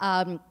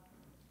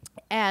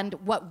 And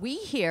what we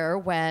hear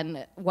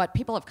what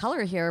people of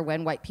color hear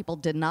when white people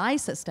deny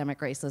systemic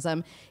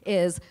racism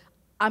is,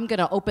 I'm going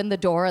to open the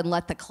door and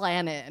let the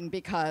Klan in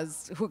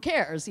because who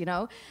cares,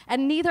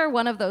 And neither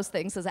one of those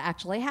things is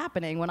actually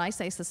happening. When I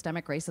say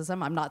systemic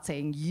racism, I'm not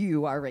saying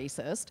you are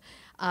racist.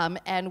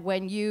 And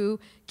when you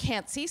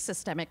can't see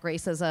systemic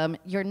racism,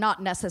 you're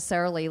not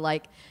necessarily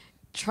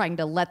trying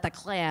to let the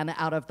Klan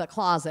out of the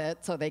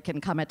closet so they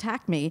can come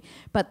attack me.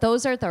 But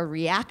those are the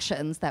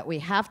reactions that we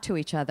have to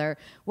each other.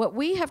 What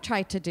we have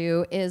tried to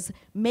do is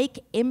make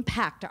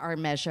impact our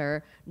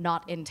measure,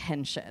 not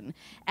intention.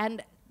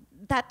 And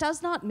that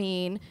does not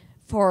mean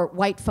for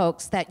white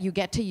folks that you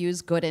get to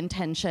use good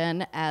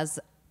intention as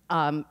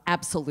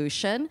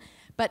absolution,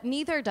 but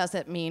neither does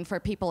it mean for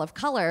people of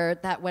color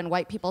that when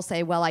white people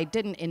say, well, I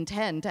didn't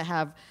intend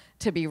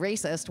to be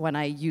racist when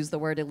I used the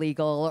word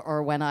illegal,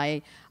 or when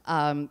I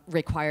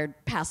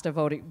passed a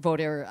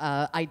voter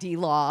ID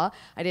law,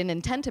 I didn't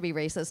intend to be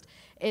racist.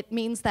 It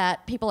means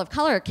that people of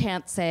color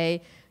can't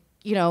say,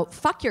 you know,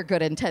 fuck your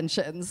good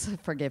intentions.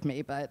 Forgive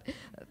me, but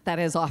that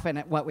is often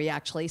what we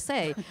actually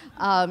say.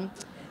 And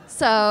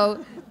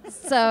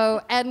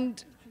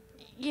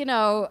you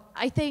know,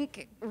 I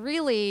think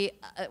really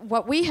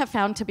what we have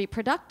found to be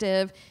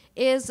productive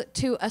is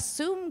to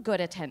assume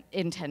good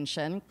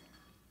intention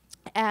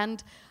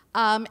and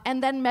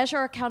then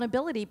measure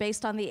accountability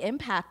based on the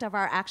impact of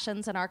our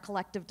actions and our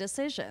collective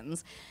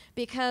decisions.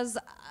 Because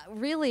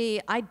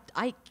really,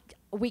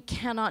 we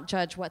cannot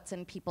judge what's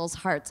in people's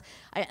hearts.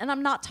 And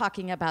I'm not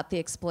talking about the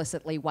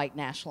explicitly white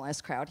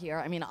nationalist crowd here.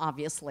 I mean,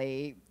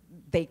 obviously,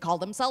 they call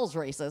themselves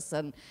racists,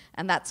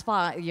 and that's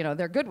fine. You know,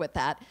 they're good with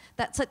that.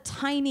 That's a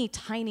tiny,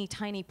 tiny,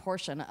 tiny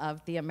portion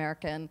of the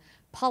American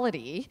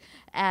polity,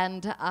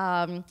 and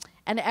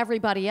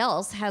everybody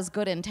else has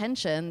good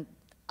intention.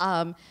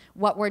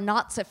 What we're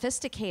not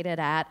sophisticated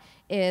at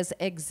is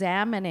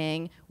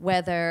examining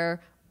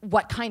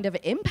what kind of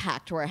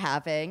impact we're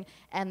having,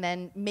 and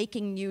then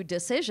making new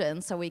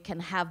decisions so we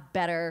can have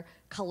better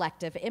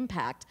collective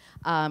impact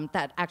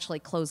that actually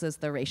closes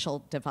the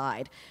racial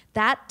divide.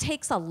 That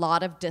takes a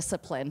lot of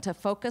discipline to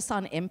focus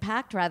on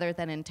impact rather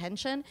than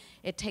intention.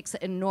 It takes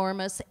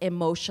enormous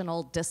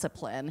emotional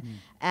discipline,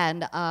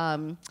 and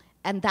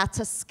that's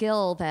a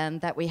skill then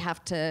that we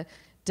have to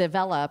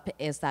develop,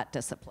 is that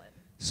discipline.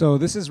 So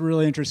this is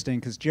really interesting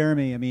because,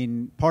 Jeremy, I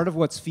mean, part of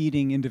what's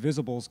feeding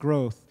Indivisible's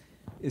growth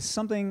is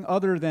something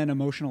other than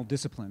emotional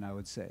discipline, I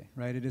would say,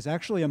 right? It is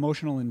actually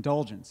emotional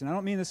indulgence. And I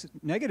don't mean this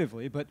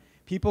negatively, but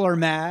people are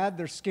mad,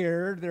 they're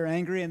scared, they're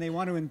angry, and they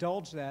want to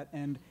indulge that,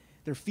 and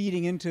they're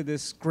feeding into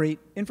this great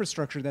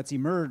infrastructure that's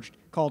emerged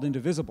called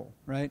Indivisible,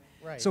 right?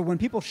 Right. So when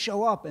people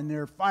show up and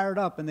they're fired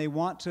up and they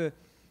want to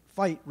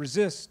fight,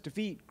 resist,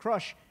 defeat,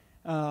 crush,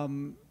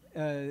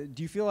 do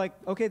you feel like,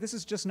 okay, this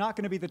is just not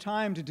going to be the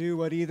time to do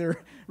what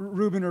either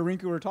Ruben or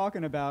Rinku are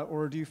talking about,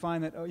 or do you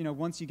find that, you know,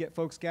 once you get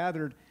folks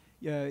gathered,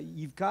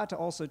 you've got to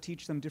also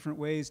teach them different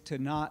ways to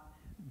not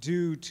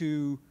do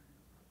to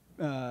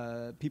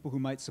people who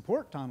might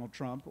support Donald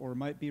Trump or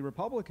might be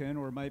Republican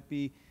or might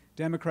be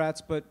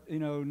Democrats, but, you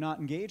know, not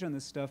engage on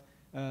this stuff,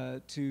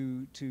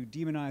 to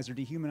demonize or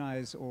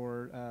dehumanize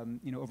or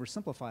you know,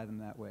 oversimplify them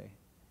that way?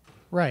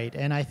 Right,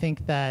 and I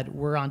think that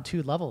we're on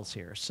two levels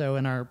here. So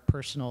in our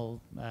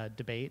personal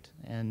debate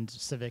and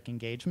civic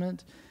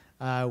engagement,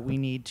 we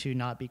need to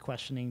not be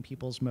questioning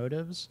people's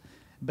motives.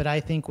 But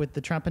I think with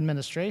the Trump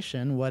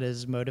administration, what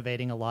is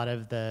motivating a lot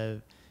of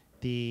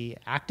the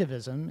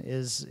activism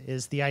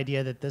is the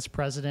idea that this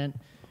president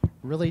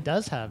really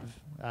does have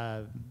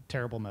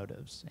terrible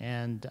motives,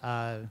 and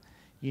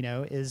you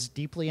know, is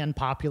deeply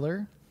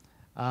unpopular,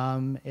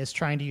 is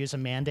trying to use a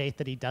mandate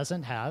that he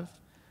doesn't have,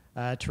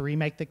 to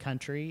remake the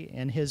country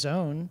in his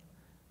own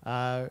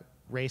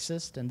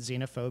racist and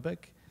xenophobic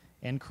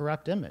and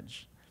corrupt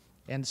image.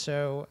 And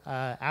so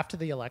after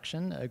the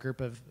election, a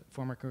group of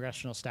former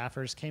congressional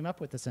staffers came up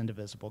with this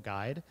Indivisible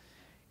guide.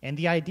 And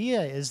the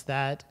idea is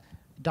that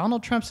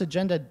Donald Trump's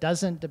agenda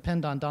doesn't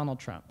depend on Donald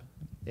Trump.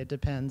 It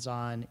depends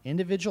on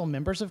individual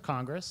members of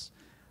Congress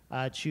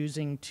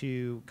choosing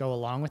to go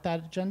along with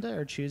that agenda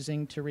or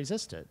choosing to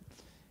resist it.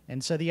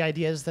 And so the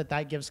idea is that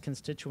that gives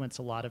constituents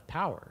a lot of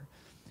power.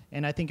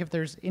 And I think if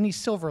there's any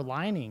silver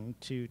lining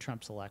to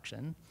Trump's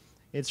election,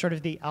 it's sort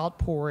of the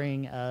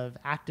outpouring of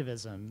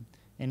activism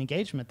and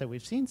engagement that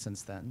we've seen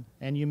since then.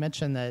 And you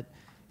mentioned that,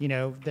 you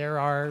know, there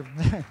are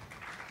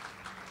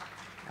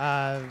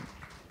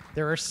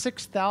there are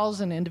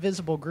 6,000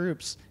 indivisible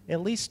groups,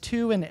 at least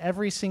 2 in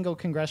every single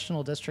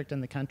congressional district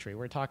in the country.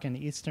 We're talking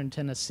Eastern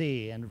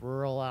Tennessee and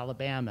rural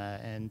Alabama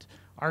and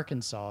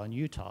Arkansas and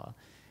Utah.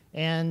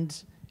 And,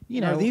 you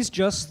know, are these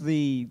just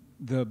the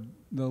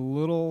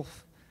little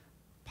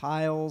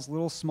piles,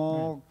 little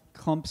small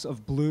clumps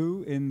of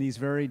blue in these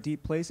very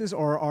deep places,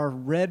 or are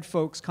red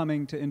folks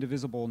coming to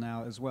Indivisible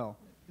now as well?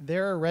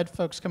 There are red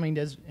folks coming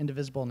to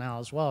Indivisible now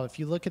as well. If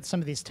you look at some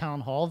of these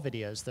town hall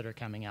videos that are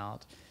coming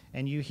out,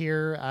 and you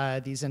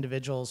hear these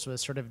individuals with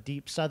sort of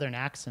deep Southern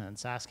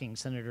accents asking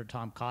Senator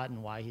Tom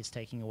Cotton why he's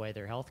taking away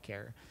their health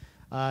care.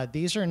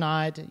 These are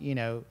not, you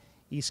know,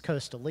 East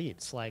Coast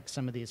elites like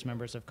some of these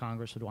members of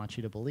Congress would want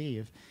you to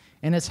believe.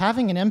 And it's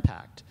having an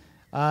impact.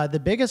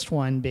 The biggest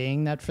one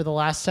being that for the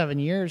last 7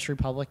 years,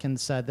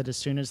 Republicans said that as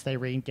soon as they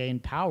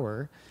regained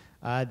power,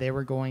 they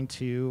were going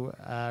to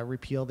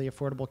repeal the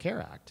Affordable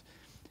Care Act.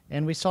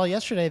 And we saw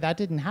yesterday that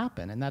didn't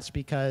happen, and that's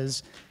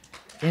because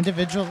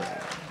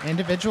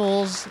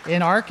individuals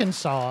in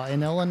Arkansas,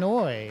 in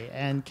Illinois,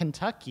 and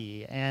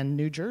Kentucky, and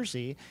New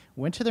Jersey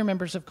went to their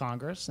members of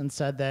Congress and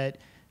said that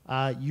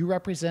you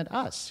represent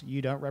us,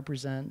 you don't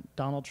represent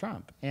Donald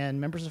Trump.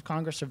 And members of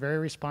Congress are very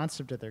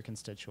responsive to their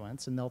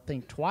constituents, and they'll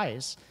think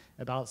twice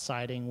about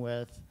siding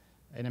with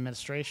an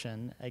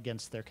administration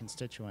against their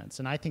constituents.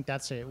 And I think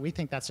we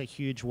think that's a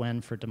huge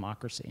win for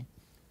democracy.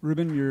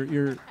 Ruben,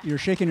 you're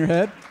shaking your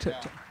head.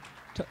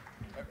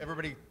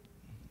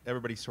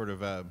 Everybody sort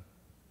of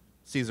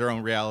sees their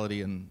own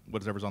reality and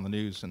whatever's on the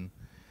news. And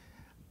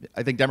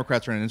I think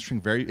Democrats are in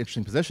an very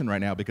interesting position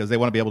right now because they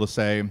want to be able to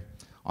say,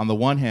 on the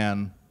one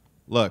hand,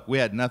 look, we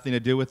had nothing to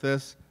do with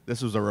this.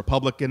 This was a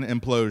Republican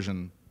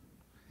implosion.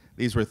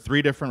 These were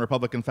 3 different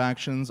Republican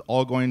factions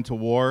all going to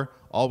war.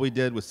 All we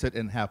did was sit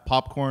and have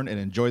popcorn and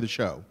enjoy the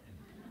show.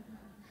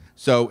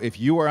 So if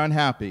you are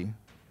unhappy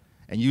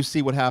and you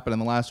see what happened in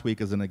the last week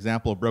as an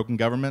example of broken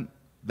government,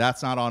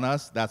 that's not on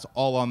us, that's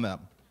all on them.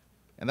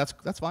 And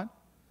that's fine.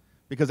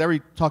 Because every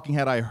talking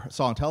head I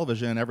saw on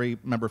television, every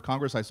member of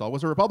Congress I saw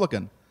was a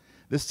Republican.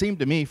 This seemed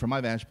to me, from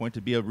my vantage point,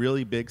 to be a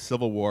really big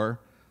civil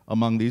war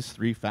among these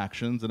 3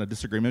 factions and a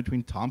disagreement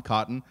between Tom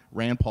Cotton,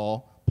 Rand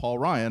Paul, Paul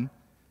Ryan,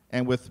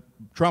 and with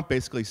Trump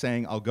basically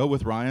saying, I'll go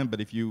with Ryan, but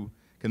if you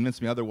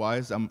convince me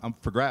otherwise, I'm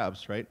for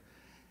grabs, right?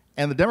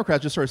 And the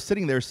Democrats just sort of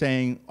sitting there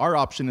saying, our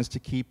option is to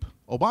keep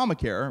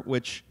Obamacare,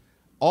 which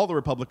all the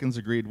Republicans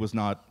agreed was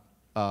not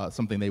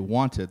something they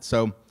wanted.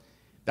 So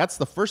that's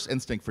the first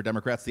instinct for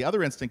Democrats. The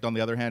other instinct, on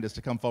the other hand, is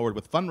to come forward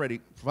with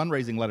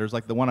fundraising letters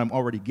like the one I'm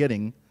already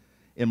getting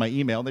in my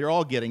email. They're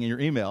all getting in your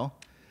email.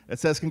 It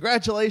says,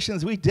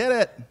 congratulations, we did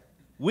it.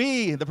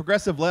 We, the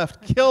progressive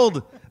left,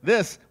 killed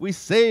this. We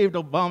saved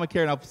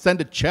Obamacare. Now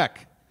send a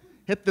check.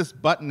 Hit this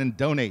button and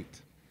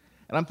donate.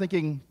 And I'm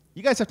thinking,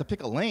 you guys have to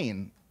pick a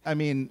lane. I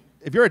mean,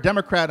 if you're a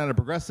Democrat and a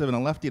progressive and a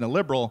lefty and a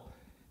liberal,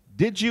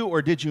 did you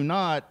or did you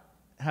not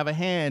have a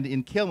hand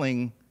in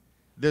killing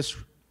this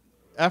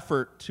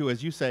effort to,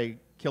 as you say,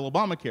 kill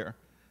Obamacare?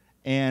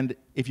 And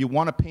if you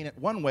want to paint it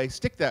one way,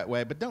 stick that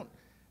way, but don't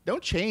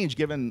change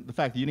given the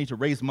fact that you need to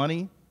raise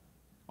money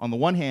on the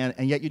one hand,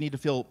 and yet you need to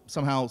feel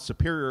somehow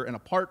superior and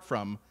apart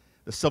from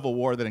the civil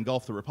war that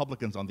engulfed the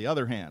Republicans on the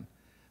other hand.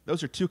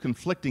 Those are 2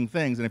 conflicting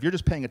things, and if you're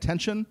just paying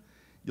attention,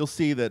 you'll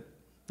see that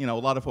a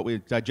lot of what we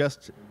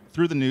digest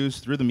through the news,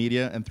 through the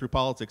media, and through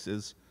politics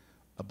is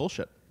a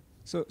bullshit.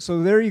 So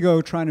there you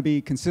go, trying to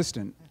be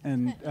consistent.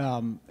 And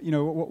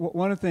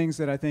one of the things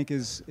that I think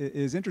is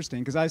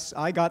interesting, because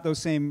I got those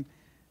same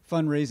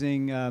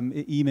fundraising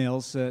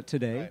emails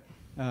today. Right.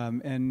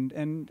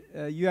 And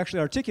you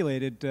actually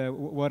articulated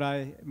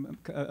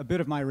a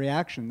bit of my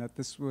reaction, that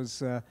this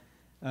was, at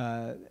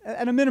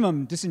a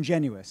minimum,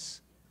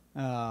 disingenuous.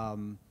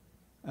 But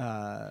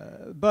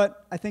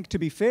I think, to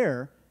be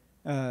fair,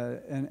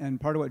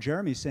 and part of what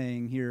Jeremy's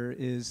saying here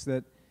is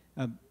that,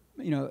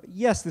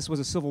 yes, this was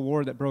a civil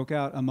war that broke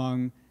out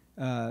among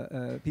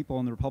people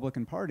in the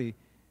Republican Party,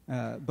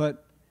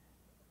 but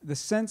the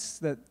sense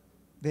that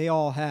they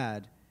all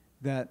had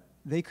that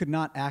they could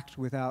not act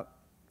without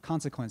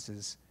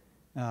consequences,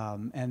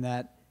 and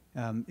that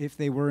if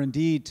they were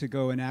indeed to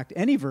go enact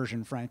any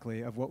version,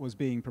 frankly, of what was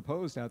being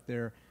proposed out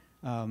there,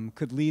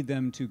 could lead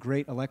them to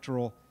great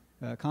electoral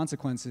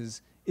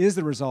consequences, is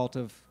the result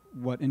of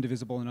what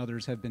Indivisible and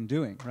others have been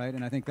doing, right?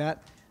 And I think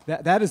that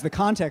is the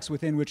context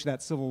within which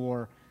that civil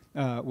war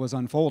was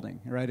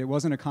unfolding, right? It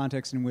wasn't a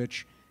context in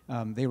which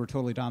they were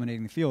totally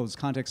dominating the field. It's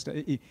context.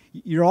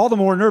 You're all the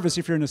more nervous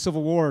if you're in a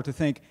civil war to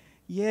think,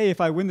 yay,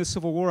 if I win this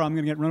civil war, I'm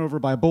going to get run over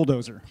by a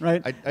bulldozer,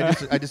 right?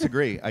 I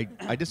disagree.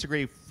 I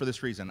disagree for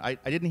this reason. I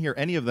didn't hear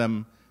any of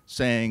them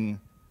saying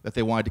that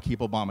they wanted to keep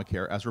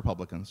Obamacare as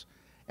Republicans.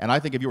 And I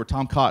think if you were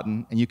Tom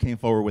Cotton and you came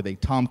forward with a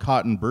Tom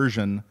Cotton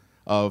version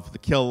of the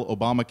Kill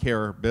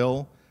Obamacare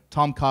bill,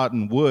 Tom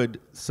Cotton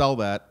would sell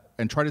that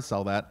and try to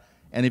sell that.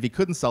 And if he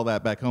couldn't sell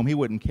that back home, he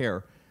wouldn't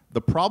care.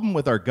 The problem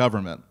with our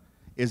government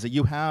is that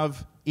you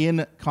have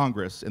in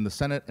Congress, in the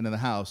Senate and in the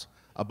House,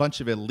 a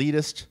bunch of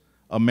elitist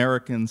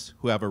Americans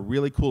who have a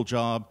really cool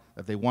job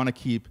that they want to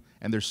keep,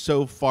 and they're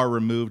so far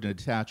removed and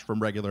detached from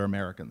regular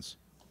Americans.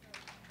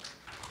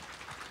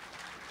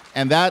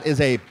 And that is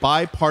a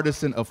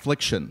bipartisan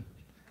affliction.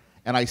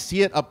 And I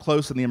see it up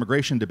close in the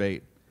immigration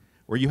debate,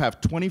 where you have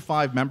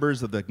 25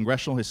 members of the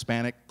Congressional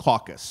Hispanic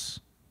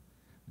Caucus.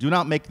 Do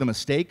not make the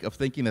mistake of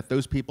thinking that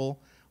those people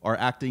are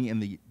acting in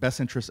the best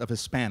interest of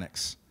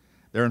Hispanics.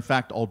 They're in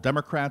fact all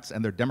Democrats,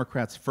 and they're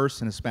Democrats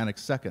first and Hispanics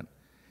second.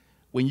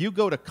 When you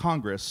go to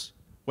Congress,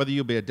 whether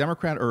you be a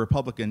Democrat or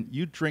Republican,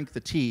 you drink the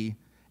tea,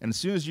 and as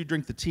soon as you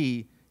drink the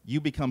tea,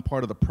 you become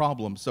part of the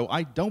problem. So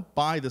I don't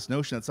buy this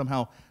notion that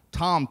somehow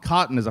Tom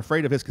Cotton is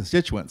afraid of his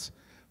constituents.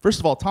 First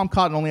of all, Tom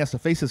Cotton only has to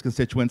face his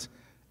constituents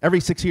every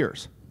 6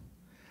 years.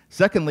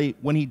 Secondly,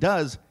 when he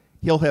does,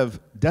 he'll have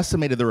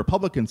decimated the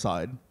Republican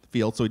side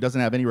field, so he doesn't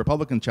have any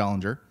Republican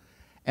challenger,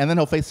 and then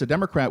he'll face a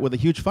Democrat with a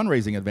huge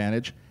fundraising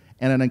advantage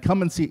and an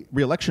incumbency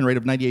re-election rate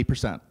of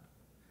 98%.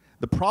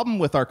 The problem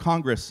with our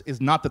Congress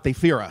is not that they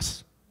fear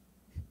us.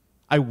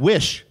 I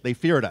wish they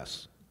feared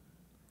us.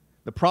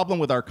 The problem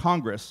with our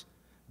Congress,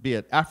 be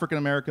it African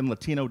American,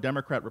 Latino,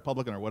 Democrat,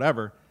 Republican, or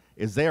whatever,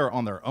 is they are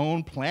on their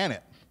own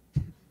planet.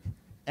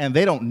 And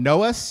they don't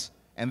know us,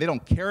 and they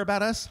don't care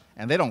about us,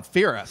 and they don't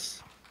fear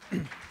us.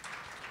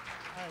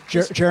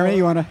 Jeremy,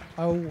 you want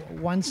to?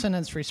 One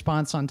sentence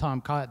response on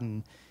Tom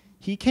Cotton.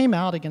 He came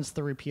out against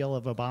the repeal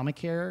of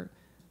Obamacare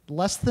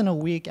less than a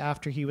week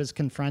after he was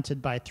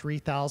confronted by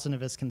 3,000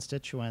 of his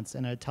constituents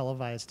in a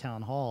televised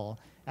town hall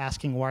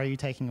asking, why are you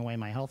taking away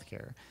my health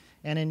care?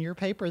 And in your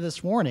paper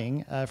this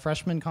morning, a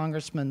freshman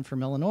congressman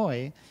from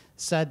Illinois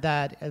said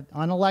that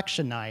on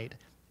election night,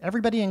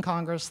 everybody in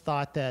Congress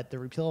thought that the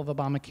repeal of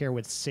Obamacare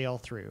would sail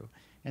through.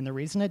 And the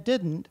reason it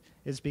didn't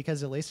is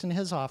because, at least in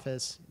his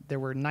office, there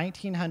were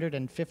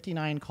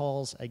 1,959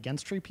 calls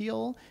against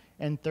repeal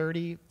and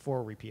 30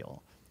 for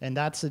repeal. And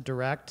that's a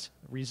direct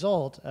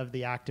result of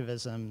the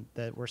activism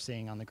that we're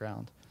seeing on the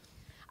ground.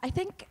 I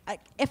think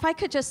if I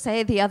could just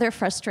say the other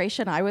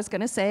frustration I was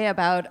going to say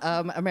about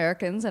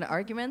Americans and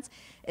arguments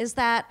is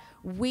that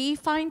we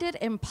find it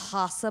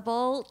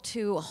impossible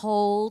to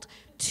hold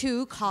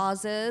two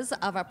causes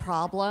of a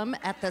problem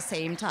at the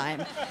same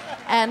time.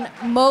 And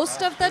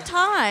most of the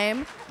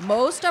time,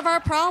 most of our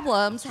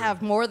problems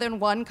have more than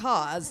one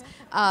cause.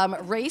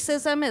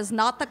 Racism is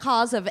not the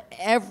cause of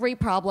every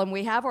problem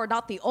we have, or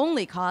not the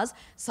only cause.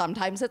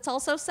 Sometimes it's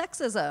also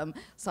sexism.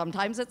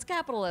 Sometimes it's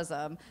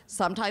capitalism.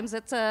 Sometimes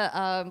it's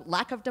a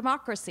lack of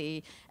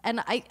democracy.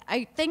 And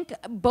I think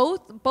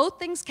both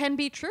things can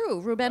be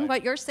true. Ruben,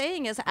 what you're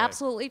saying is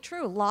absolutely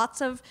true.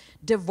 Lots of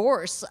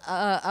divorce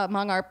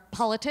among our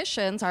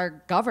politicians,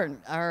 our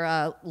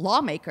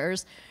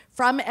lawmakers,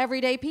 from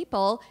everyday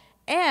people.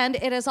 And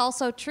it is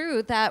also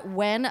true that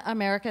when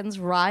Americans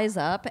rise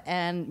up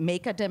and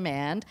make a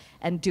demand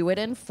and do it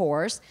in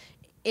force,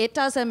 it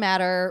doesn't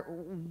matter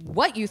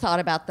what you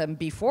thought about them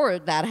before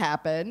that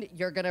happened,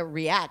 you're going to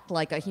react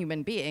like a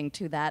human being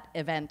to that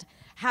event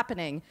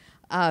happening.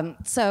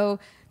 So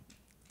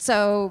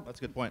that's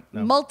a good point.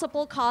 No.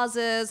 Multiple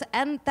causes,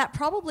 and that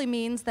probably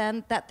means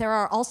then that there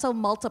are also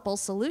multiple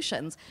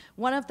solutions.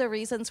 One of the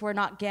reasons we're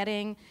not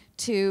getting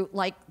to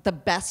like the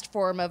best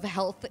form of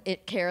health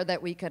care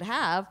that we could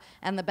have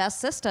and the best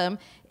system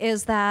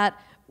is that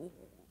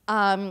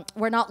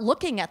we're not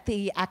looking at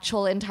the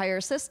actual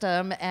entire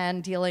system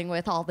and dealing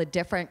with all the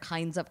different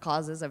kinds of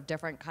causes of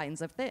different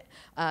kinds of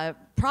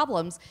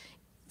problems,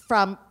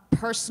 from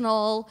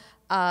personal,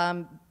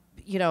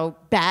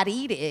 bad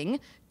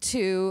eating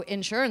to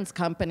insurance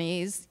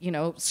companies,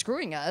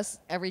 screwing us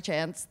every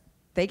chance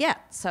they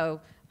get.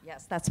 So,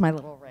 yes, that's my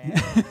little rant.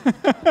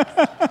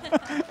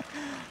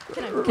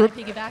 Can I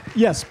piggyback?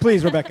 Yes,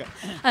 please, Rebecca.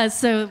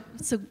 So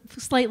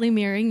slightly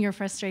mirroring your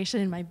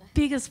frustration, my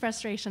biggest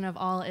frustration of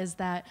all is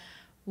that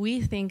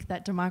we think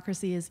that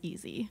democracy is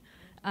easy,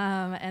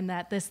 and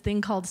that this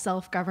thing called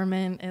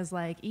self-government is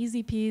like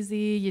easy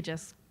peasy. You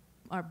just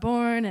are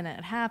born and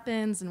it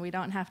happens, and we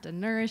don't have to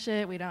nourish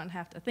it, we don't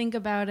have to think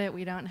about it,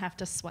 we don't have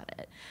to sweat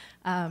it.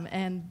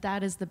 And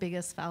that is the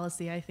biggest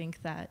fallacy, I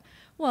think, that,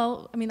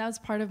 that was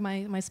part of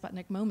my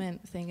Sputnik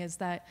moment thing, is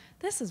that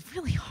this is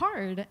really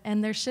hard,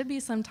 and there should be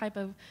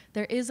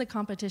there is a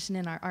competition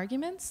in our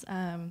arguments.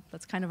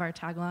 That's kind of our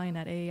tagline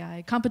at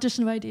AEI,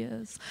 competition of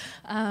ideas.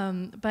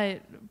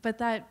 But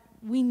that,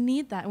 we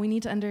need that. We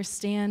need to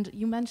understand,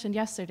 you mentioned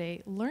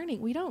yesterday,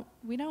 learning. We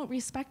don't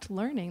respect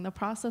learning, the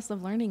process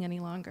of learning any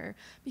longer,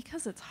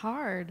 because it's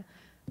hard.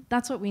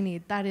 That's what we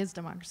need. That is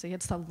democracy.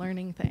 It's the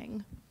learning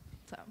thing.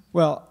 So.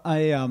 Well,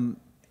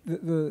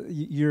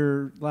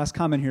 your last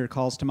comment here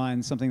calls to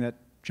mind something that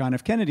John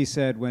F. Kennedy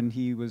said when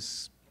he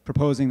was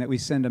proposing that we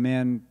send a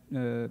man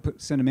to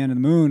the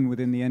moon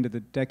within the end of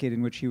the decade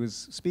in which he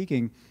was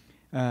speaking.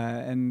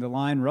 And the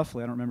line,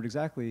 roughly, I don't remember it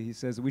exactly, he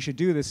says, we should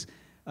do this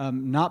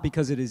not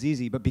because it is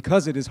easy, but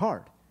because it is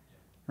hard,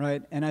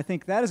 right? And I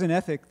think that is an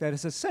ethic that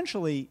has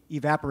essentially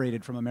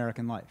evaporated from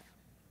American life,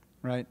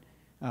 right?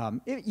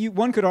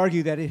 One could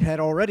argue that it had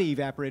already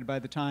evaporated by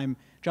the time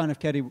John F.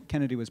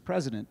 Kennedy was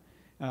president.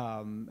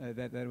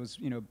 That was,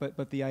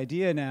 but the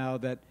idea now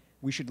that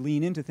we should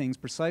lean into things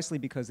precisely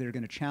because they're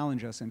going to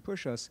challenge us and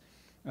push us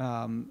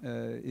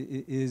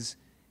is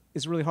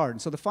really hard.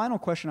 And so the final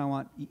question I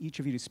want each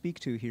of you to speak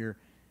to here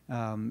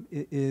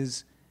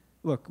is,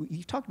 look,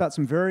 you've talked about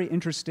some very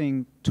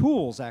interesting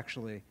tools,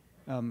 actually,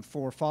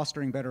 for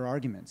fostering better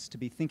arguments, to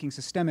be thinking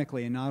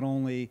systemically and not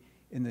only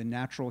in the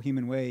natural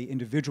human way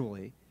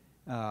individually,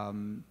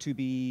 to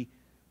be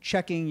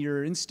checking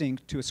your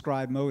instinct to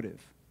ascribe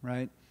motive,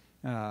 right?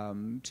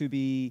 To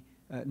be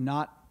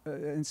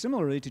and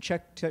similarly, to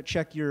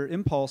check your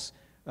impulse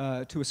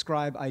to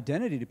ascribe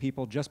identity to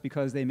people just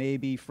because they may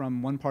be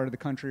from one part of the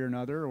country or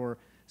another, or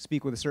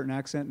speak with a certain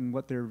accent, and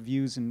what their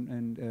views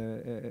and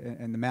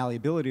the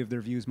malleability of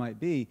their views might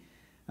be.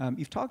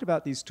 You've talked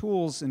about these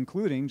tools,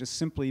 including just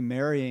simply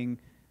marrying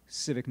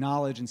civic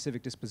knowledge and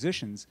civic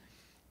dispositions.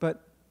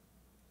 But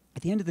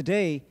at the end of the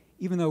day,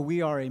 even though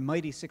we are a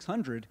mighty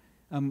 600,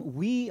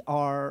 we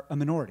are a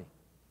minority,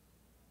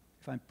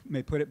 if I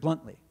may put it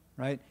bluntly,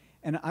 right?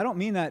 And I don't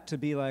mean that to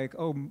be like,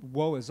 oh,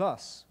 woe is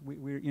us.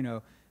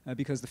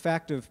 Because the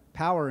fact of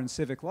power in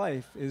civic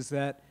life is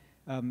that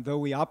though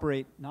we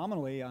operate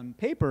nominally on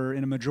paper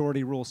in a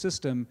majority rule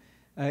system,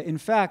 in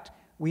fact,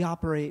 we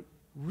operate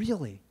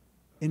really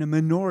in a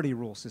minority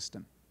rule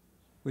system,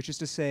 which is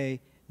to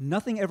say,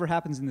 nothing ever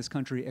happens in this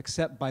country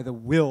except by the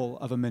will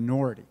of a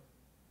minority,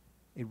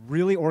 a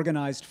really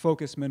organized,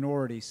 focused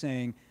minority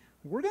saying,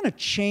 we're going to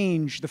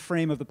change the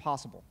frame of the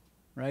possible,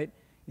 right?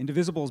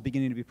 Indivisible is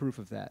beginning to be proof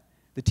of that.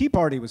 The Tea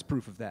Party was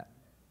proof of that,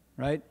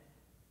 right?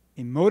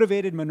 A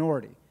motivated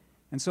minority.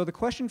 And so the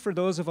question for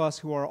those of us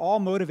who are all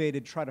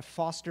motivated to try to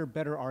foster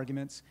better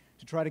arguments,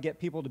 to try to get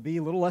people to be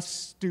a little less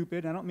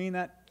stupid, I don't mean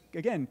that,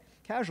 again,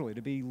 casually,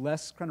 to be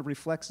less kind of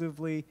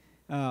reflexively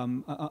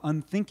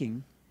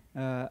unthinking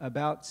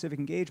about civic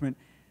engagement,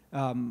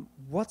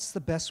 what's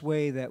the best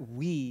way that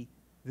we,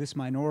 this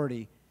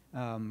minority,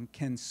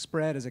 can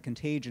spread as a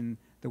contagion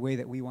the way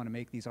that we want to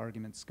make these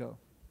arguments go?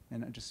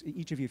 And just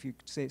each of you, if you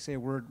could say a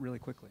word really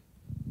quickly.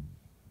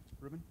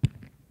 Ruben?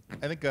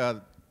 I think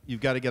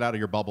you've got to get out of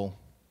your bubble.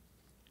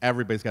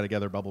 Everybody's got to get out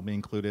of their bubble, me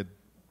included,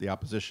 the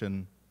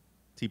opposition,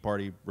 Tea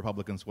Party,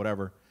 Republicans,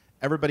 whatever.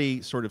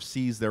 Everybody sort of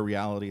sees their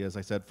reality, as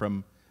I said,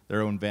 from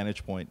their own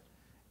vantage point.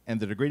 And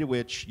the degree to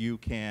which you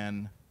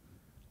can...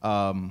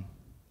 I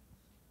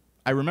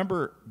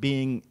remember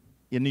being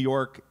in New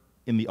York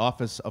in the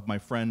office of my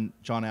friend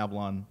John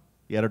Avlon,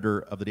 the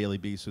editor of the Daily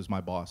Beast, who's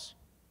my boss,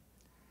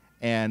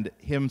 and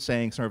him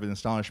saying, sort of in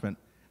astonishment,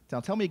 "Now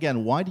tell me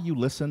again, why do you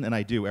listen," and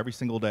I do, every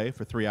single day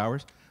for 3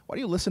 hours, "why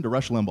do you listen to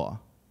Rush Limbaugh?"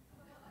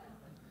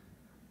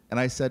 And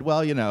I said,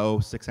 well, you know,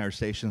 600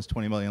 stations,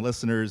 20 million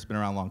listeners, been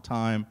around a long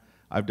time.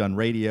 I've done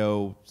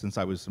radio since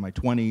I was in my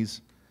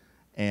 20s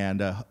and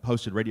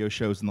hosted radio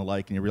shows and the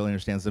like, and he really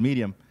understands the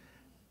medium.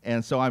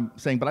 And so I'm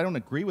saying, but I don't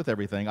agree with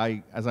everything.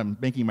 As I'm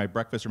making my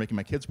breakfast or making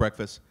my kids'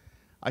 breakfast,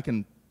 I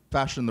can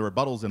fashion the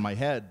rebuttals in my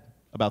head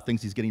about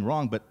things he's getting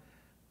wrong, but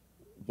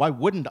why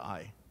wouldn't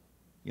I?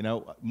 You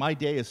know, my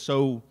day is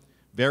so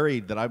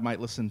varied that I might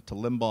listen to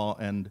Limbaugh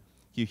and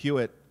Hugh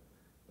Hewitt,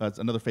 that's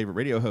another favorite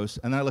radio host,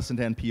 and then I listen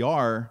to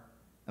NPR,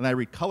 and I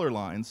read color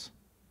lines.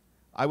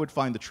 I would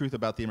find the truth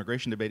about the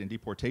immigration debate and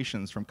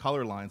deportations from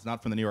color lines,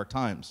 not from the New York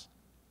Times,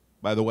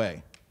 by the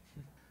way.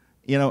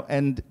 You know,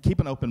 and keep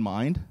an open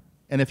mind,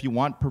 and if you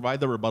want, provide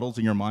the rebuttals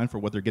in your mind for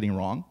what they're getting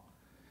wrong,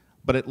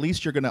 but at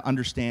least you're going to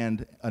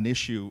understand an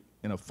issue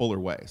in a fuller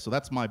way. So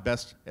that's my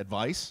best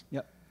advice,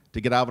 to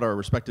get out of our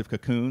respective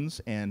cocoons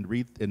and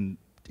read and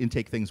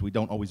intake things we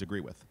don't always agree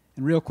with.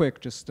 And real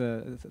quick, just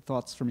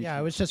thoughts from each. Yeah,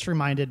 I was just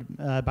reminded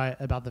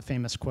about the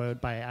famous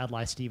quote by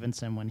Adlai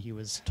Stevenson when he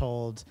was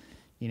told,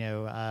 you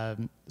know,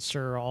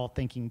 "Sir, all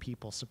thinking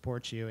people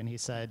support you," and he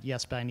said,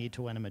 "Yes, but I need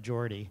to win a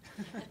majority."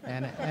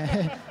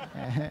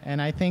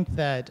 and I think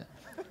that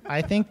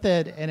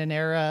in an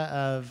era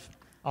of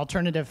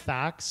alternative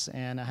facts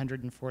and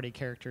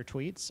 140-character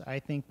tweets, I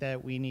think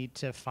that we need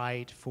to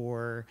fight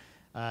for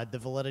the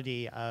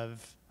validity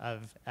of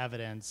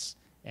evidence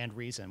and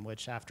reason,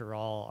 which, after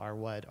all, are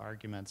what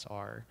arguments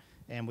are.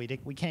 And we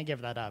can't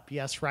give that up.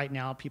 Yes, right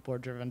now people are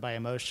driven by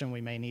emotion.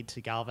 We may need to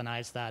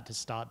galvanize that to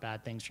stop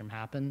bad things from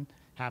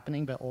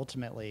happening, but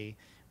ultimately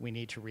we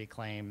need to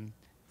reclaim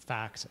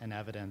facts and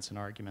evidence and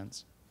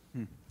arguments.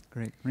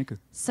 Great. Rinku?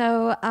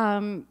 So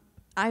I'm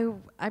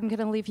going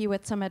to leave you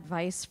with some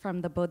advice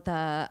from the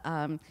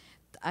Buddha.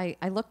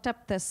 I looked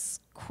up this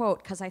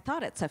quote because I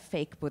thought it's a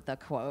fake Buddha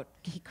quote.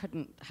 He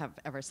couldn't have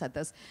ever said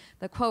this.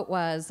 The quote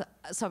was,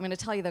 so I'm going to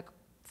tell you the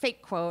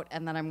fake quote,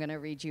 and then I'm going to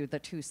read you the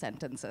 2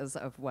 sentences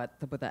of what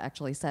the Buddha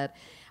actually said.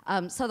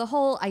 So the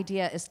whole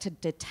idea is to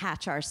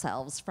detach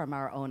ourselves from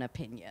our own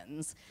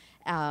opinions,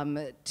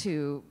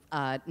 to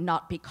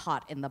not be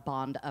caught in the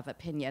bond of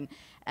opinion.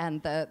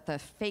 And the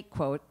fake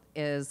quote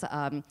is,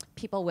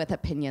 people with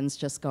opinions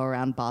just go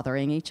around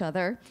bothering each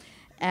other.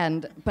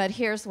 But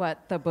here's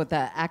what the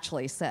Buddha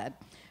actually said.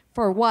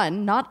 For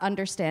one, not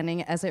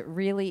understanding as it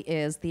really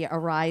is the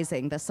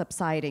arising, the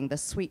subsiding, the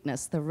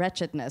sweetness, the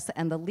wretchedness,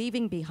 and the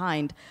leaving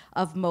behind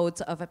of modes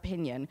of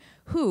opinion,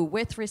 who,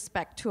 with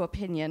respect to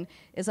opinion,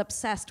 is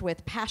obsessed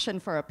with passion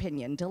for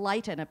opinion,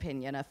 delight in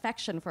opinion,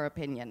 affection for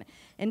opinion,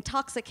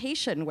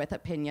 intoxication with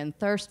opinion,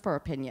 thirst for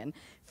opinion,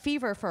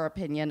 fever for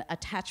opinion,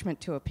 attachment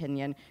to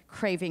opinion,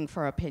 craving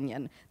for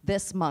opinion.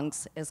 This,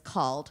 monks, is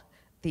called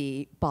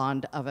the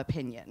bond of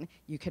opinion.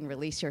 You can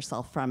release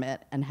yourself from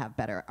it and have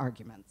better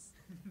arguments.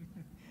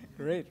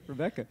 Great.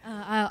 Rebecca?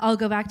 I'll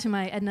go back to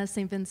my Edna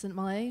St. Vincent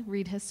Millay,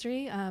 read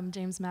history.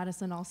 James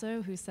Madison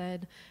also, who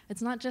said,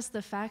 it's not just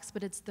the facts,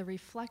 but it's the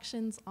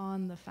reflections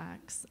on the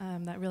facts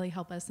that really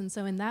help us. And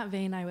so in that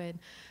vein, I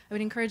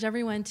would encourage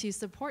everyone to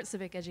support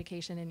civic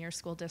education in your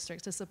school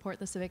districts, to support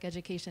the civic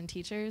education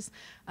teachers.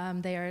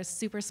 They are a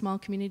super small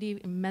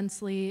community,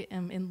 immensely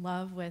in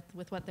love with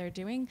what they're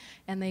doing,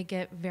 and they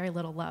get very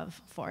little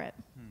love for it.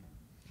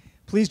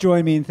 Please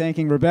join me in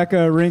thanking Rebecca,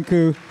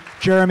 Rinku,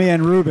 Jeremy,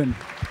 and Ruben.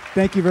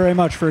 Thank you very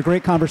much for a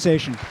great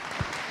conversation.